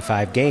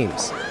 2025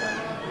 Games.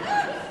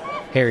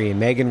 Harry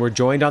and Meghan were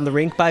joined on the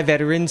rink by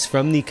veterans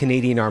from the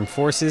Canadian Armed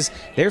Forces,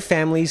 their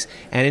families,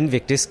 and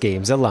Invictus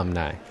Games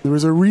alumni. There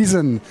is a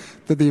reason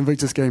that the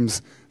Invictus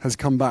Games has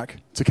come back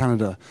to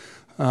Canada,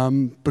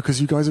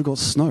 because you guys have got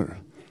snow.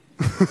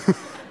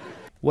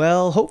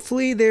 Well,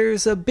 hopefully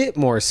there's a bit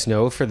more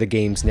snow for the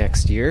Games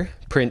next year.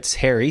 Prince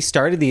Harry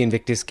started the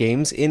Invictus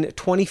Games in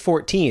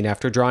 2014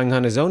 after drawing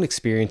on his own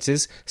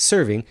experiences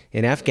serving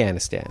in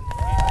Afghanistan.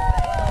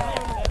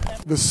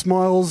 The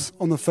smiles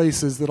on the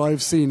faces that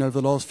I've seen over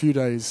the last few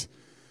days,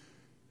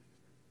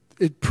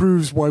 it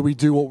proves why we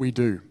do what we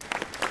do.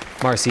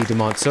 Marcy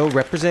Demonceau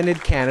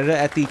represented Canada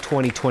at the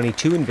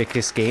 2022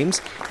 Invictus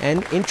Games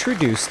and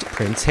introduced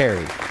Prince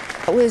Harry.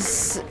 It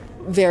was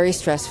very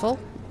stressful,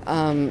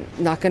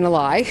 not going to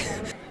lie.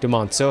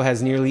 Demonceau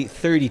has nearly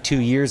 32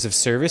 years of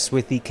service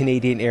with the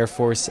Canadian Air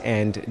Force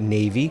and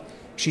Navy.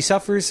 She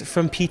suffers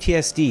from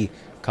PTSD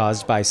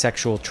caused by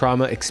sexual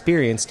trauma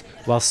experienced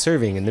while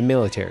serving in the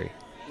military.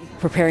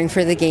 Preparing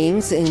for the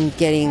Games and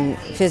getting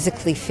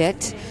physically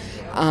fit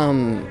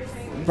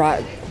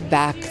brought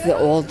back the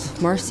old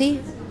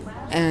Marcy,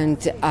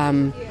 and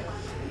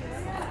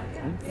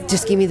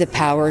just give me the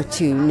power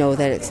to know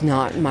that it's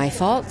not my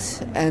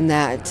fault and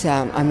that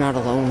I'm not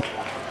alone.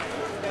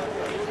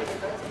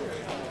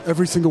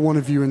 Every single one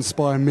of you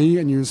inspire me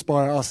and you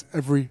inspire us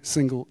every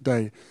single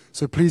day.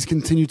 So please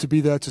continue to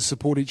be there to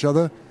support each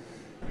other.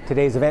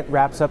 Today's event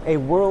wraps up a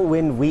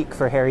whirlwind week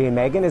for Harry and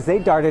Meghan as they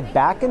darted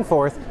back and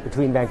forth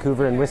between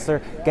Vancouver and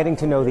Whistler, getting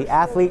to know the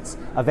athletes,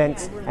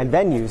 events, and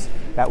venues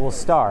that will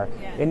star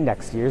in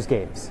next year's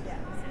games.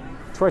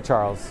 Troy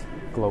Charles,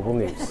 Global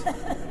News.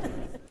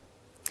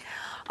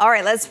 All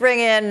right, let's bring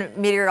in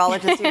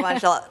meteorologist Steve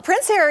Monchel.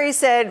 Prince Harry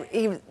said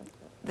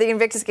the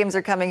Invictus Games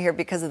are coming here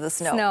because of the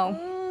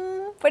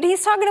snow. But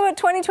he's talking about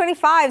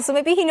 2025, so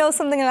maybe he knows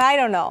something that I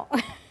don't know.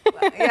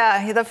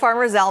 Yeah, the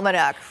Farmer's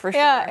Almanac, for sure.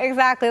 Yeah,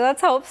 exactly.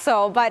 Let's hope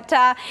so. But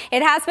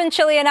it has been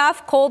chilly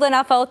enough, cold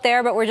enough out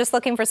there, but we're just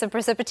looking for some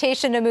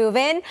precipitation to move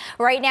in.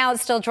 Right now,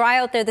 it's still dry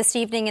out there this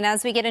evening, and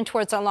as we get in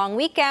towards our long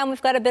weekend,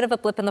 we've got a bit of a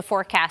blip in the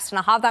forecast, and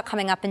I'll have that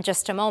coming up in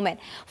just a moment.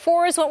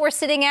 4 is what we're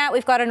sitting at.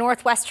 We've got a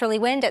northwesterly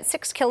wind at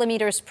 6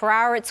 kilometers per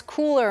hour. It's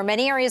cooler in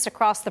many areas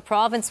across the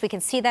province. We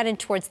can see that in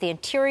towards the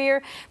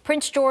interior.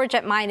 Prince George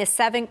at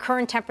 -7,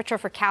 current temperature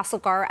for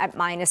Castlegar at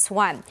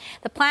 -1.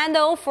 The plan,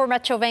 though, for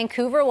Metro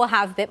Vancouver will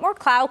have a bit more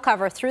cloud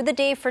cover through the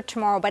day for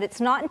tomorrow, but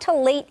it's not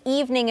until late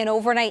evening and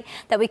overnight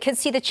that we could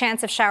see the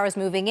chance of showers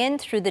moving in.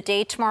 Through the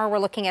day tomorrow, we're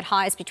looking at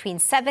highs between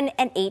 7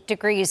 and 8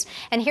 degrees.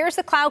 And here's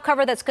the cloud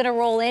cover that's going to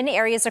roll in.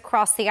 Areas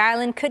across the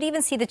island could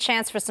even see the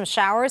chance for some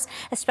showers,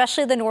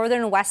 especially the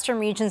northern and western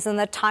regions. And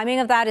the timing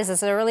of that is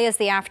as early as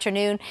the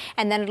afternoon,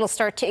 and then it'll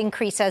start to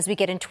increase as we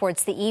get in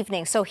towards the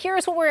evening. So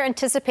here's what we're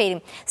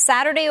anticipating.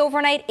 Saturday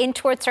overnight in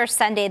towards our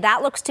Sunday.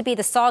 That looks to be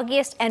the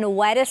soggiest and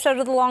wettest out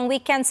of the long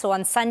weekend. So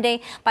on Sunday,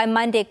 by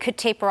Monday, it could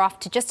taper off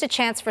to just a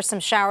chance for some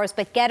showers,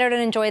 but get out and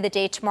enjoy the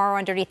day tomorrow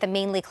underneath a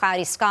mainly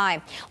cloudy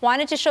sky.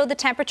 Wanted to show the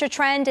temperature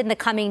trend in the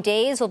coming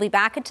days. We'll be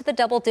back into the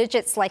double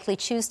digits, likely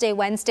Tuesday,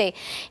 Wednesday.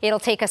 It'll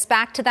take us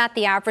back to that.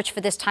 The average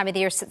for this time of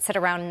the year sits at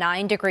around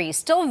 9 degrees.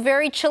 Still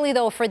very chilly,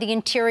 though, for the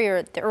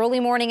interior. The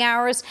early morning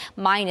hours,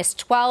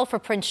 -12 for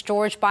Prince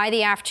George. By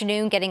the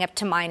afternoon, getting up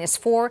to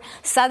 -4.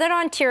 Southern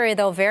Ontario,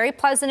 though, very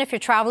pleasant if you're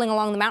traveling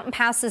along the mountain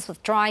passes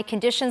with dry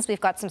conditions. We've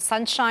got some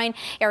sunshine,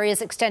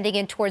 areas extending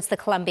in towards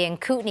the Columbia and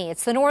Kootenay.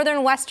 It's the northern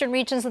and western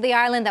regions of the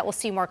island that will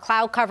see more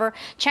cloud cover.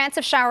 Chance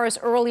of showers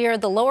earlier.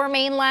 The lower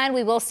mainland,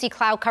 we will see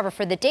cloud cover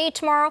for the day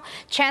tomorrow.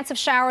 Chance of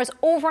showers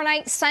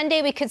overnight.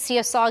 Sunday, we could see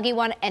a soggy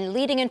one, and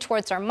leading in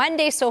towards our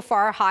Monday so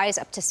far, highs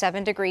up to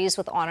 7 degrees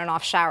with on and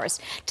off showers.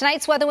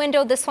 Tonight's weather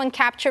window, this one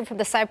captured from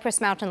the Cypress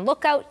Mountain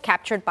Lookout,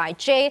 captured by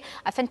Jay.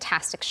 A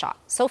fantastic shot.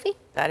 Sophie?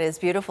 That is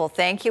beautiful.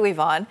 Thank you,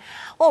 Yvonne.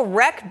 Well,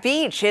 Wreck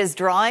Beach is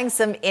drawing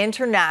some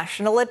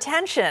international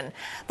attention.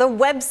 The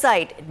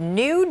website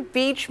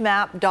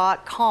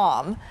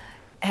nudebeachmap.com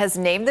has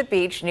named the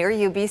beach near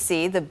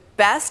UBC the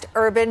best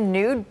urban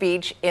nude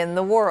beach in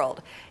the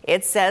world.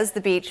 It says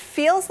the beach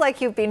feels like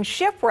you've been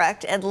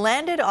shipwrecked and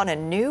landed on a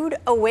nude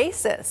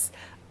oasis.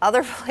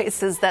 Other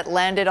places that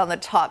landed on the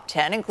top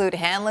 10 include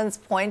Hanlan's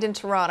Point in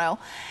Toronto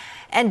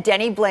and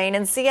Denny Blaine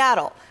in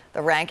Seattle. The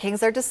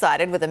rankings are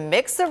decided with a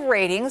mix of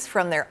ratings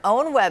from their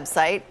own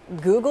website,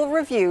 Google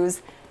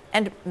reviews,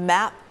 and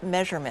map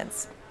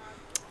measurements.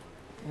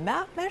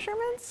 Map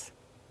measurements?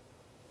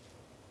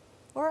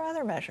 Or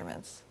other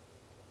measurements?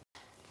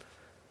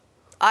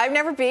 I've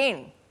never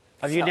been.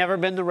 Have you never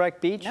been to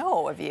Wreck Beach?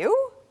 No, have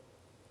you?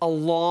 A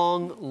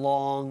long,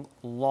 long,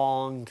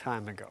 long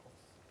time ago.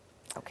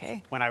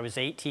 Okay. When I was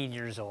 18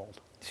 years old.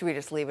 Should we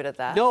just leave it at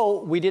that? No,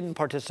 we didn't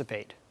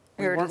participate.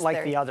 We were weren't just like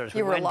there. the others. You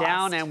We were went lost.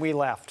 down and we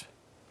left.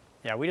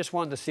 Yeah, we just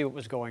wanted to see what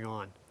was going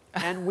on.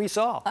 And we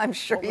saw I'm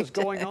sure what you was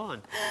going did.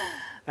 on.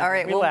 All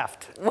right, we well,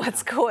 left.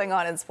 What's going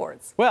on in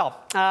sports?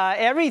 Well,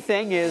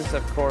 everything is,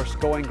 of course,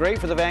 going great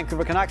for the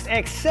Vancouver Canucks,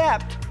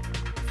 except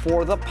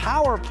for the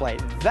power play.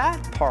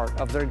 That part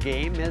of their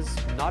game is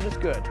not as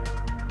good.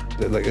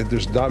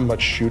 There's not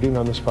much shooting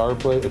on this power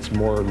play. It's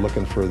more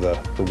looking for the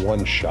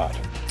one shot.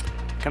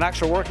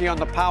 Canucks are working on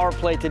the power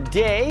play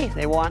today.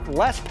 They want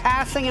less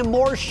passing and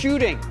more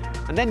shooting,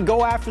 and then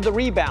go after the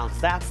rebounds.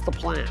 That's the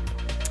plan.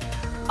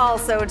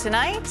 Also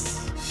tonight.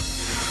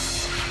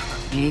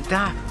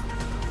 Nita,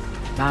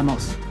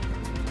 vamos.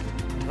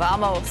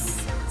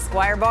 Vamos.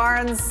 Squire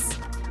Barnes,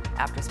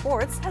 after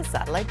sports, has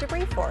satellite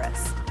debris for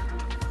us.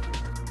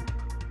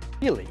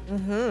 Really?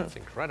 Mm-hmm. That's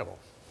incredible.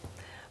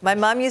 My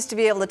mom used to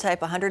be able to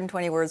type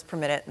 120 words per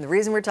minute. And the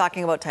reason we're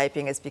talking about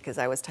typing is because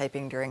I was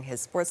typing during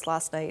his sports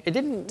last night. It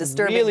didn't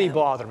disturbing really him.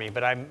 bother me,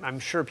 but I'm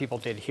sure people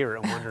did hear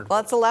it and wondered. Well,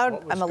 it's allowed.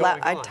 what was I'm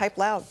allowed. going I on. type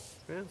loud.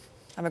 Yeah.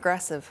 I'm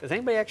aggressive. Does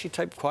anybody actually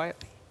type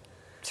quietly?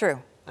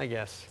 True. I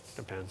guess.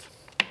 Depends.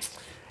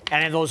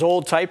 And in those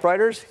old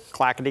typewriters,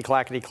 clackety,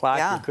 clackety, clack,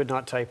 Yeah. you could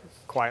not type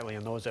quietly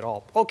in those at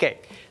all. Okay,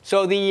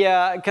 so the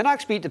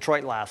Canucks beat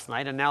Detroit last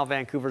night, and now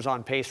Vancouver's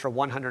on pace for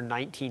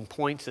 119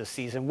 points this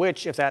season,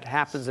 which, if that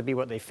happens to be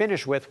what they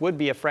finish with, would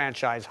be a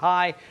franchise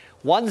high.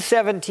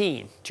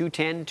 117,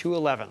 210,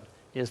 211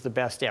 is the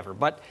best ever.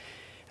 But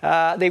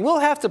They will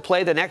have to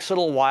play the next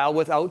little while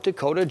without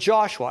Dakota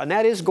Joshua, and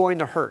that is going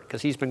to hurt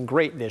because he's been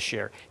great this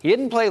year. He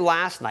didn't play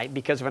last night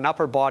because of an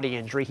upper body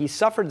injury. He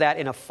suffered that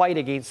in a fight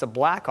against the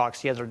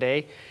Blackhawks the other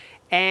day.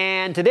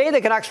 And today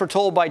the Canucks were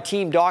told by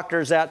team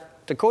doctors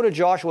that Dakota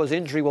Joshua's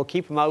injury will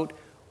keep him out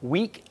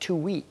week to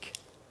week.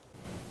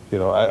 You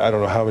know, I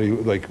don't know how many,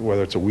 like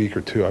whether it's a week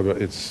or two.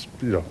 It's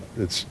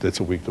it's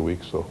a week to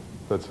week. So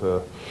that's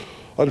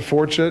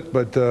unfortunate,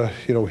 but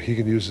you know, he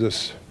can use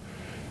this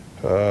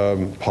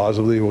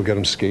positively. We'll get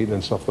him skating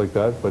and stuff like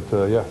that. But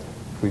yeah,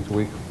 week to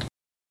week.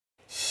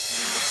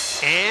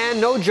 And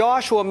no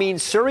Joshua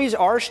means Surrey's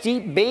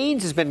Arshdeep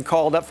Bains has been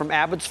called up from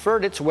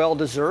Abbotsford. It's well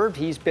deserved.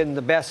 He's been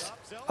the best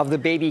of the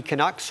baby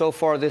Canucks so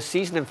far this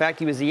season. In fact,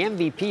 he was the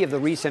MVP of the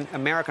recent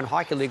American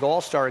Hockey League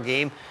All-Star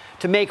game.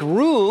 To make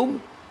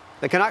room,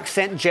 the Canucks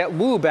sent Jet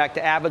Wu back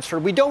to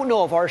Abbotsford. We don't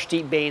know if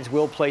Arshdeep Bains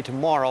will play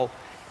tomorrow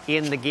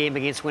in the game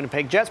against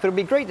Winnipeg Jets, but it'll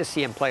be great to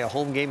see him play a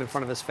home game in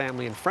front of his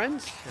family and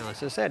friends. And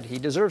as I said, he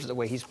deserves it the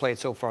way he's played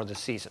so far this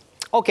season.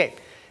 Okay,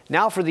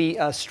 now for the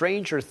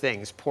Stranger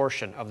Things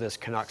portion of this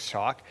Canucks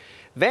talk.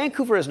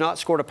 Vancouver has not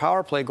scored a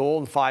power play goal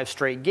in 5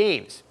 straight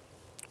games.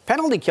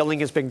 Penalty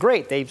killing has been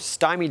great. They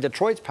stymied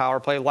Detroit's power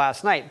play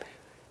last night.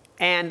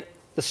 And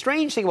the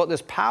strange thing about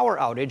this power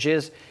outage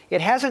is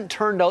it hasn't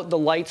turned out the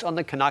lights on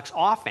the Canucks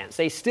offense.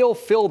 They still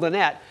fill the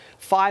net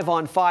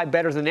 5-on-5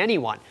 better than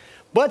anyone.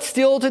 But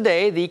still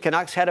today, the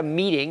Canucks had a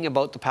meeting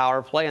about the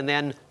power play, and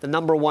then the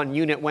number 1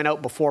 unit went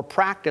out before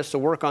practice to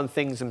work on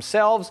things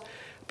themselves,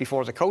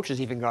 before the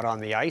coaches even got on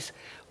the ice.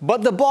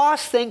 But the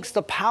boss thinks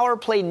the power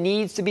play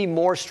needs to be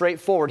more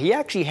straightforward. He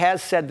actually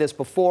has said this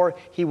before.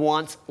 He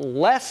wants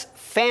less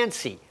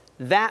fancy.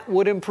 That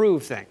would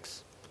improve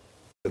things.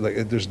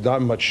 Like, there's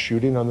not much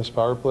shooting on this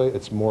power play.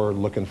 It's more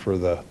looking for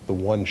the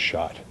one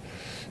shot.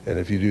 And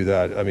if you do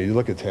that, I mean, you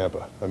look at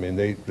Tampa. I mean,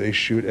 they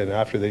shoot, and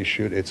after they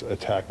shoot, it's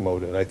attack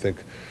mode. And I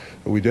think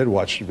we did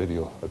watch the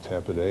video of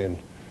Tampa today,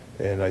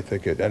 and I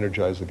think it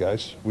energized the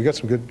guys. We got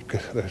some good,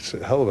 it's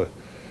a hell of a,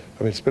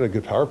 I mean, it's been a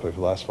good power play for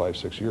the last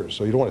 5-6 years.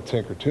 So you don't want to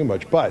tinker too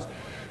much, but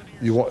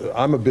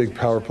I'm a big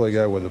power play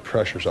guy when the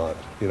pressure's on.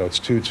 You know,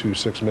 it's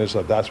 6 minutes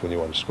left. That's when you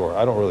want to score.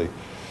 I don't really.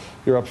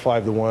 You're up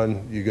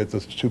 5-1. You get the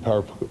 2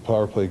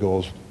 power play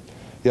goals.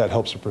 Yeah, it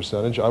helps the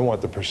percentage. I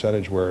want the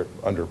percentage where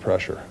under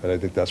pressure, and I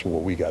think that's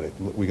what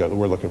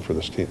we're looking for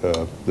this team,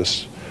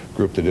 this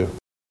group to do.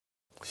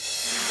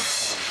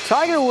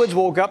 Tiger Woods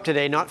woke up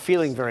today not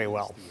feeling very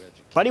well,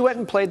 but he went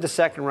and played the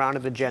second round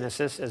of the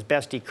Genesis as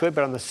best he could.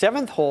 But on the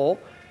 7th hole,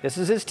 this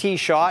is his tee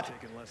shot,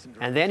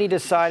 and then he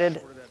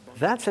decided,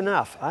 that's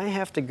enough. I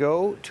have to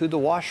go to the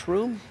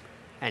washroom,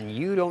 and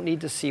you don't need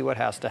to see what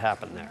has to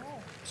happen there.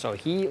 So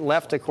he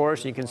left the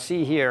course. You can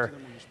see here,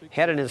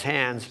 head in his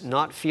hands,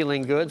 not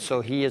feeling good,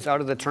 so he is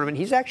out of the tournament.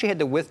 He's actually had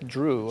to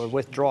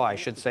withdraw, I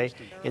should say,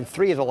 in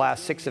 3 of the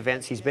last 6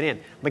 events he's been in.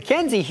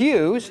 Mackenzie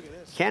Hughes,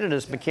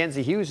 Canada's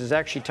Mackenzie Hughes, is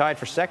actually tied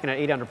for second at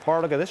 8 under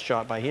par. Look at this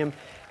shot by him.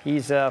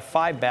 He's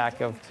 5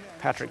 back of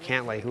Patrick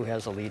Cantlay, who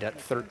has a lead at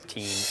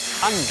 13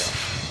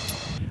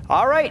 under.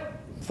 All right.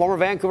 Former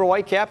Vancouver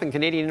Whitecap and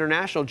Canadian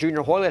international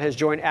Junior Hoylett has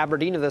joined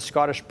Aberdeen in the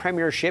Scottish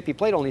Premiership. He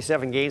played only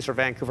 7 games for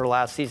Vancouver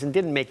last season,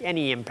 didn't make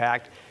any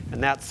impact,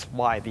 and that's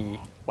why the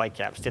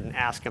Whitecaps didn't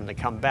ask him to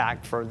come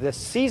back for this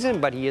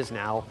season, but he is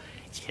now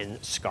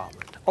in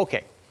Scotland.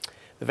 Okay,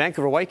 the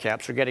Vancouver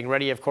Whitecaps are getting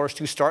ready, of course,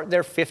 to start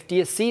their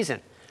 50th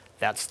season.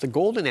 That's the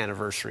golden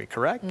anniversary,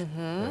 correct?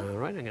 Mm-hmm. All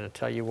right, I'm going to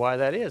tell you why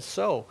that is.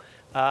 So,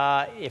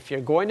 if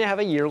you're going to have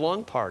a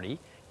year-long party,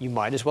 you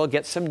might as well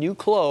get some new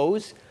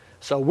clothes.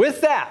 So with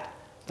that,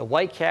 the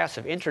Whitecaps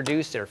have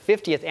introduced their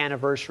 50th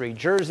anniversary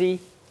jersey.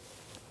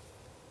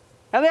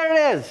 And there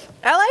it is.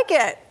 I like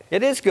it.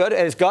 It is good.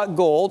 It's got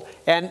gold.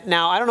 And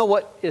now, I don't know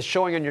what is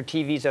showing on your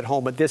TVs at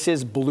home, but this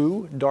is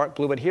blue, dark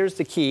blue. But here's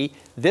the key.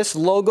 This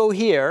logo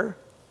here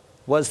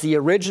was the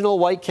original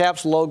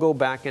Whitecaps logo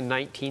back in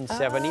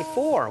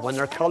 1974 when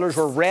their colors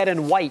were red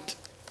and white.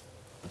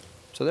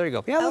 So there you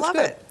go. Yeah, I love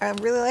it. I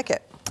really like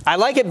it. I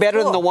like it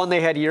better than the one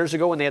they had years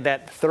ago when they had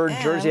that third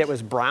jersey that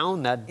was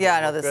brown. That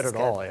no, this good is at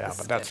good. all. Yeah,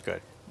 but that's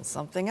good.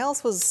 Something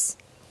else was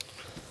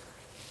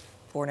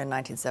born in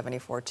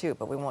 1974 too,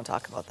 but we won't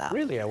talk about that.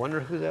 Really? I wonder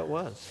who that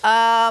was.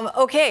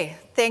 Okay,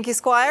 thank you,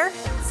 Squire.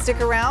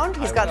 Stick around.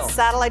 He's got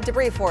satellite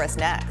debris for us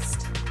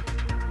next.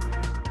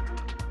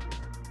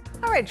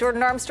 All right,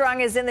 Jordan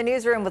Armstrong is in the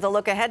newsroom with a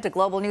look ahead to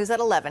Global News at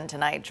 11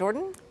 tonight.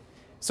 Jordan?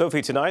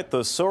 Sophie, tonight,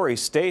 the sorry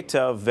state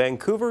of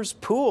Vancouver's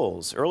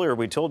pools. Earlier,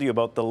 we told you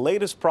about the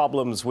latest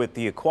problems with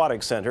the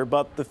Aquatic Center,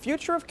 but the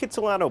future of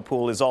Kitsilano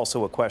Pool is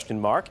also a question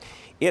mark.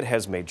 It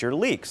has major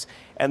leaks,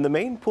 and the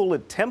main pool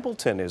at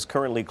Templeton is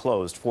currently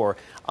closed for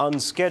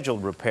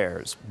unscheduled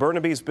repairs.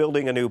 Burnaby's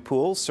building a new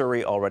pool.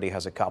 Surrey already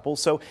has a couple.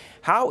 So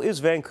how is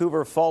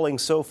Vancouver falling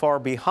so far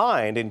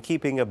behind in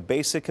keeping a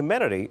basic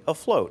amenity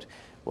afloat?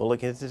 We'll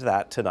look into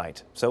that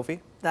tonight.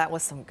 Sophie? That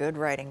was some good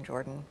writing,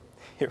 Jordan.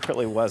 It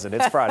really wasn't.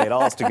 It's Friday. It all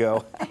has to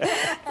go.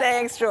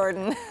 Thanks,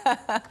 Jordan.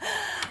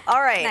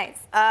 All right.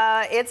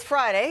 Nice. It's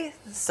Friday,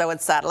 so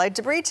it's satellite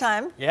debris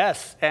time.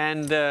 Yes,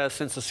 and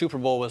since the Super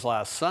Bowl was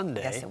last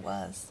Sunday. Yes, it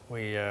was.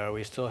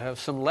 We still have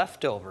some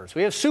leftovers.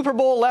 We have Super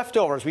Bowl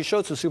leftovers. We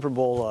showed some Super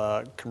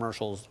Bowl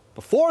commercials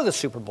before the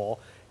Super Bowl.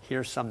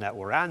 Here's some that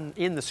were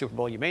in the Super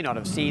Bowl you may not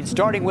have seen,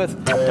 starting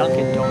with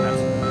Dunkin'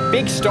 Donuts.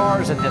 Big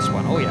stars in this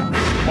one. Oh, yeah.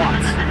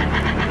 Lots.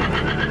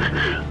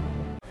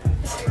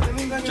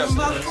 Just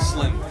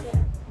slim.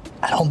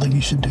 I don't think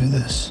you should do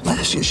this.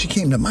 Last year she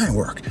came to my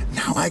work.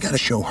 Now I gotta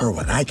show her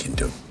what I can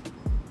do.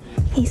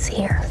 He's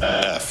here.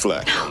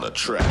 Fleck on the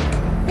track.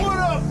 What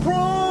up,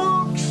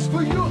 Bronx?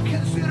 For your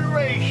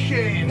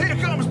consideration, here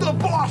comes the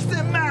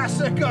Boston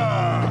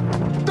Massacre.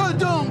 The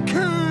Dumb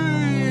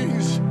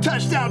Kings.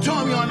 Touchdown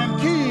Tommy on them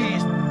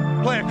keys.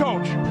 Player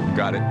coach.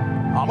 Got it.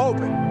 I'm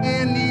open.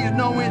 And needs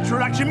no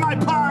introduction, my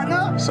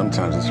partner.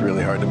 Sometimes it's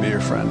really hard to be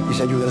your friend. You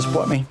said you were gonna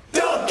support me.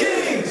 Dumb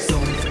Kings.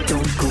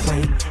 Don't go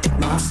away.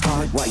 My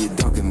heart. Why you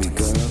dunking me,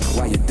 girl?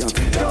 Why you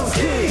dunking? Dumb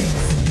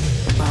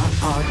Kings. My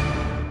heart.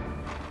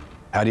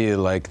 How do you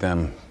like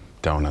them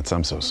donuts?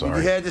 I'm so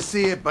sorry. You had to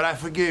see it, but I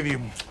forgive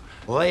you.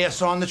 Lay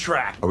us on the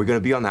track. Are we gonna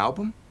be on the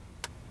album?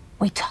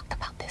 We talked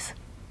about this.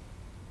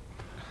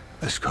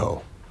 Let's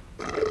go.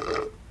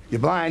 You're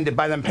blinded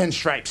by them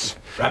pinstripes.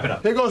 Wrap it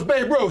up. Here goes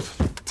Babe Ruth.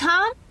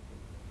 Tom,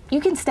 you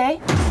can stay.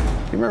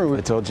 You remember when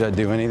I told you I'd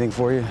do anything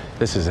for you?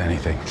 This is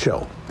anything.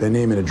 Chill. They're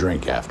naming a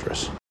drink after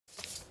us.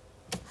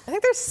 I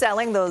think they're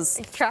selling those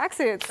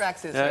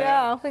tracksuits.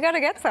 Yeah. We got to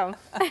get some.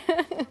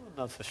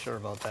 Not so sure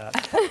about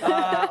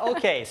that.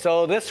 Okay,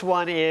 so this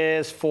one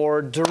is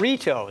for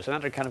Doritos.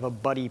 Another kind of a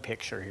buddy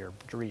picture here.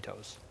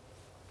 Doritos.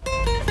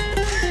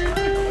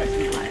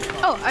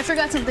 Oh, I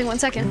forgot something. 1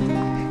 second.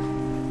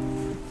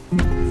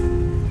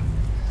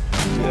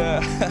 Yeah,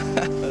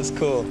 that's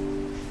cool.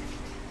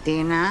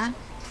 Tina,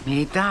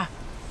 Mita,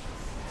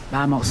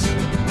 vamos.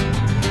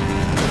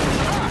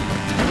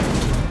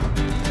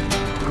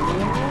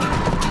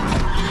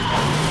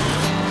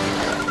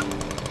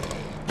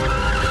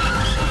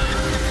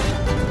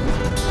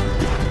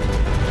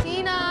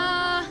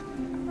 Tina,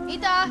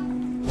 Mita.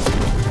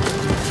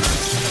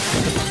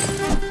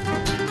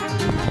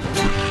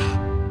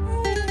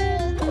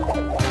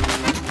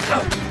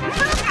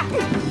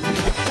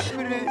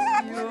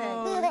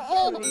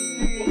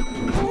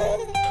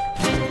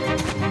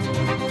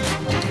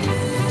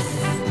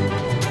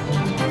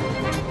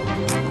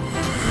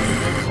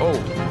 Oh,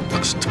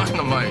 that's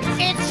dynamite.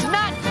 It's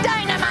not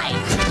dynamite.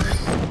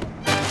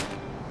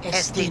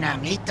 Es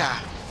dinamita.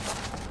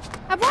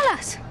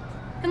 Abuelas.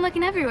 Been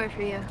looking everywhere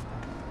for you.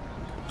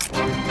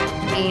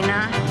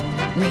 Tina,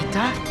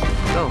 Mita,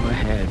 go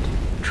ahead.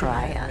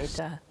 Try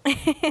us.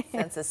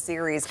 Sense a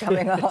series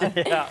coming on.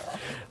 Yeah.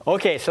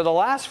 Okay, so the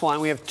last one,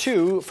 we have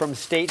two from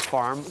State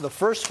Farm. The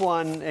first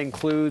one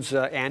includes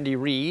Andy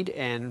Reid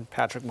and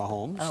Patrick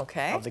Mahomes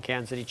of the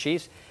Kansas City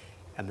Chiefs.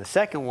 And the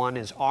second one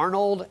is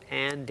Arnold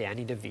and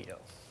Danny DeVito.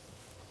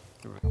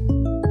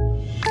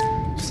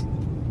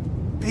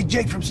 Hey,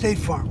 Jake from State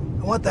Farm.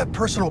 I want that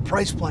personal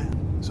price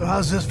plan. So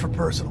how's this for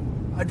personal?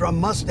 I draw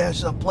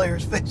mustaches on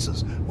players'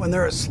 faces when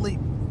they're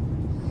asleep.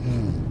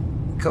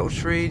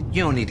 Coach Reed,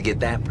 you don't need to get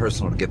that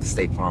personal to get the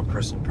State Farm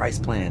personal price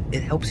plan.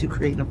 It helps you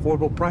create an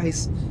affordable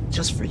price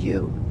just for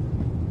you.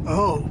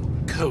 Oh,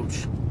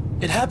 Coach,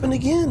 it happened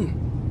again.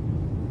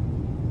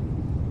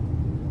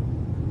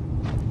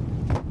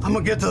 I'm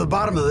gonna get to the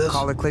bottom of this.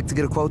 Call or click to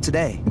get a quote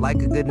today.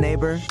 Like a good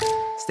neighbor,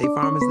 State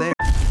Farm is there.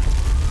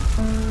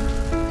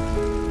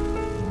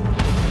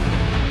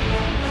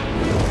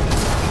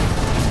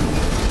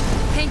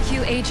 Thank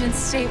you, Agent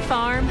State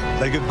Farm.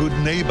 Like a good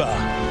neighbor,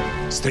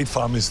 State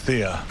Farm is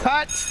there.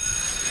 Cut.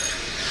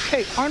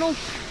 Hey, Arnold,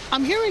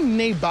 I'm hearing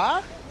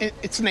neighbor.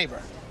 It's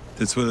neighbor.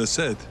 That's what I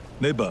said.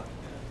 Neighbor.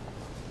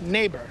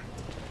 Neighbor.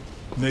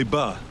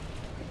 Neighbor.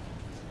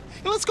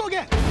 Hey, let's go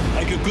again.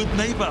 Like a good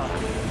neighbor,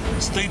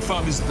 State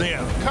Farm is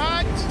there.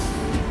 Cut.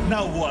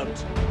 Now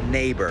what?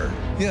 Neighbor.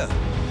 Yeah,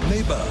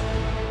 neighbor.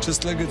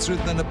 Just like it's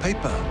written on the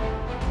paper.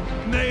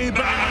 Neighbor!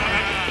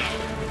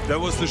 That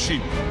was the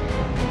sheep.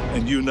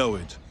 And you know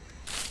it.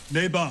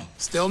 Neighbor.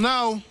 Still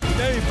no.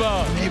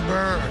 Neighbor.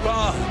 Neighbor.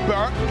 Bah.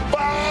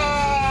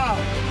 Bah.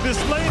 This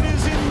lane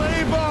is in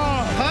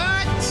labor.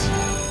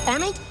 Cut.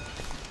 Arnold,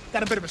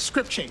 got a bit of a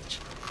script change.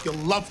 You'll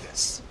love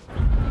this.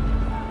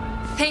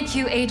 Thank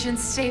you, Agent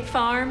State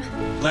Farm.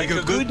 Like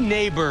a good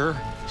neighbor,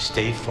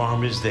 State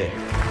Farm is there.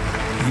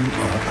 You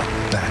are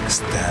a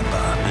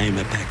backstabber. I'm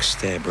a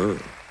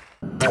backstabber.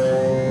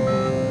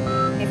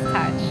 Nice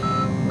touch.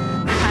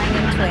 Tying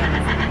in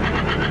twins.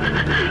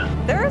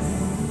 They're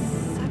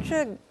such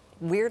a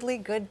weirdly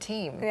good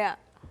team. Yeah.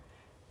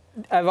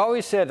 I've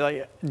always said,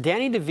 like,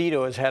 Danny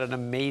DeVito has had an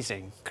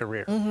amazing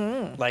career.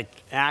 Like,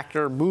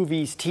 actor,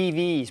 movies,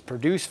 TVs,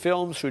 produced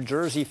films through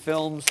Jersey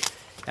Films.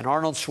 And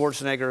Arnold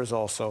Schwarzenegger has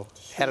also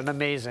had an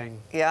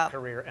amazing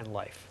career and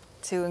life.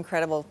 Two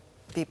incredible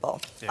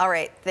people. All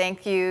right.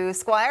 Thank you,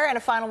 Squire. And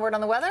a final word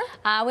on the weather?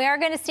 We are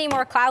going to see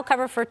more cloud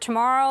cover for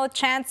tomorrow.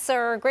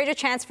 Greater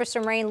chance for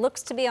some rain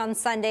looks to be on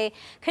Sunday.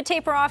 Could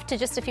taper off to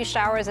just a few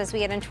showers as we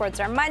get in towards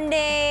our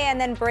Monday, and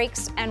then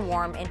breaks and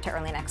warm into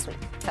early next week.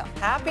 So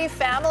happy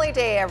Family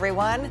Day,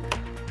 everyone.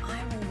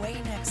 I'm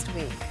away next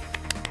week.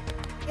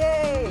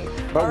 Yay.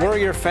 But we're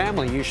your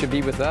family. You should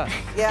be with us.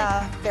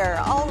 Yeah, fair.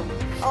 I'll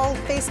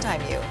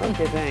FaceTime you.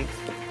 Okay, thanks.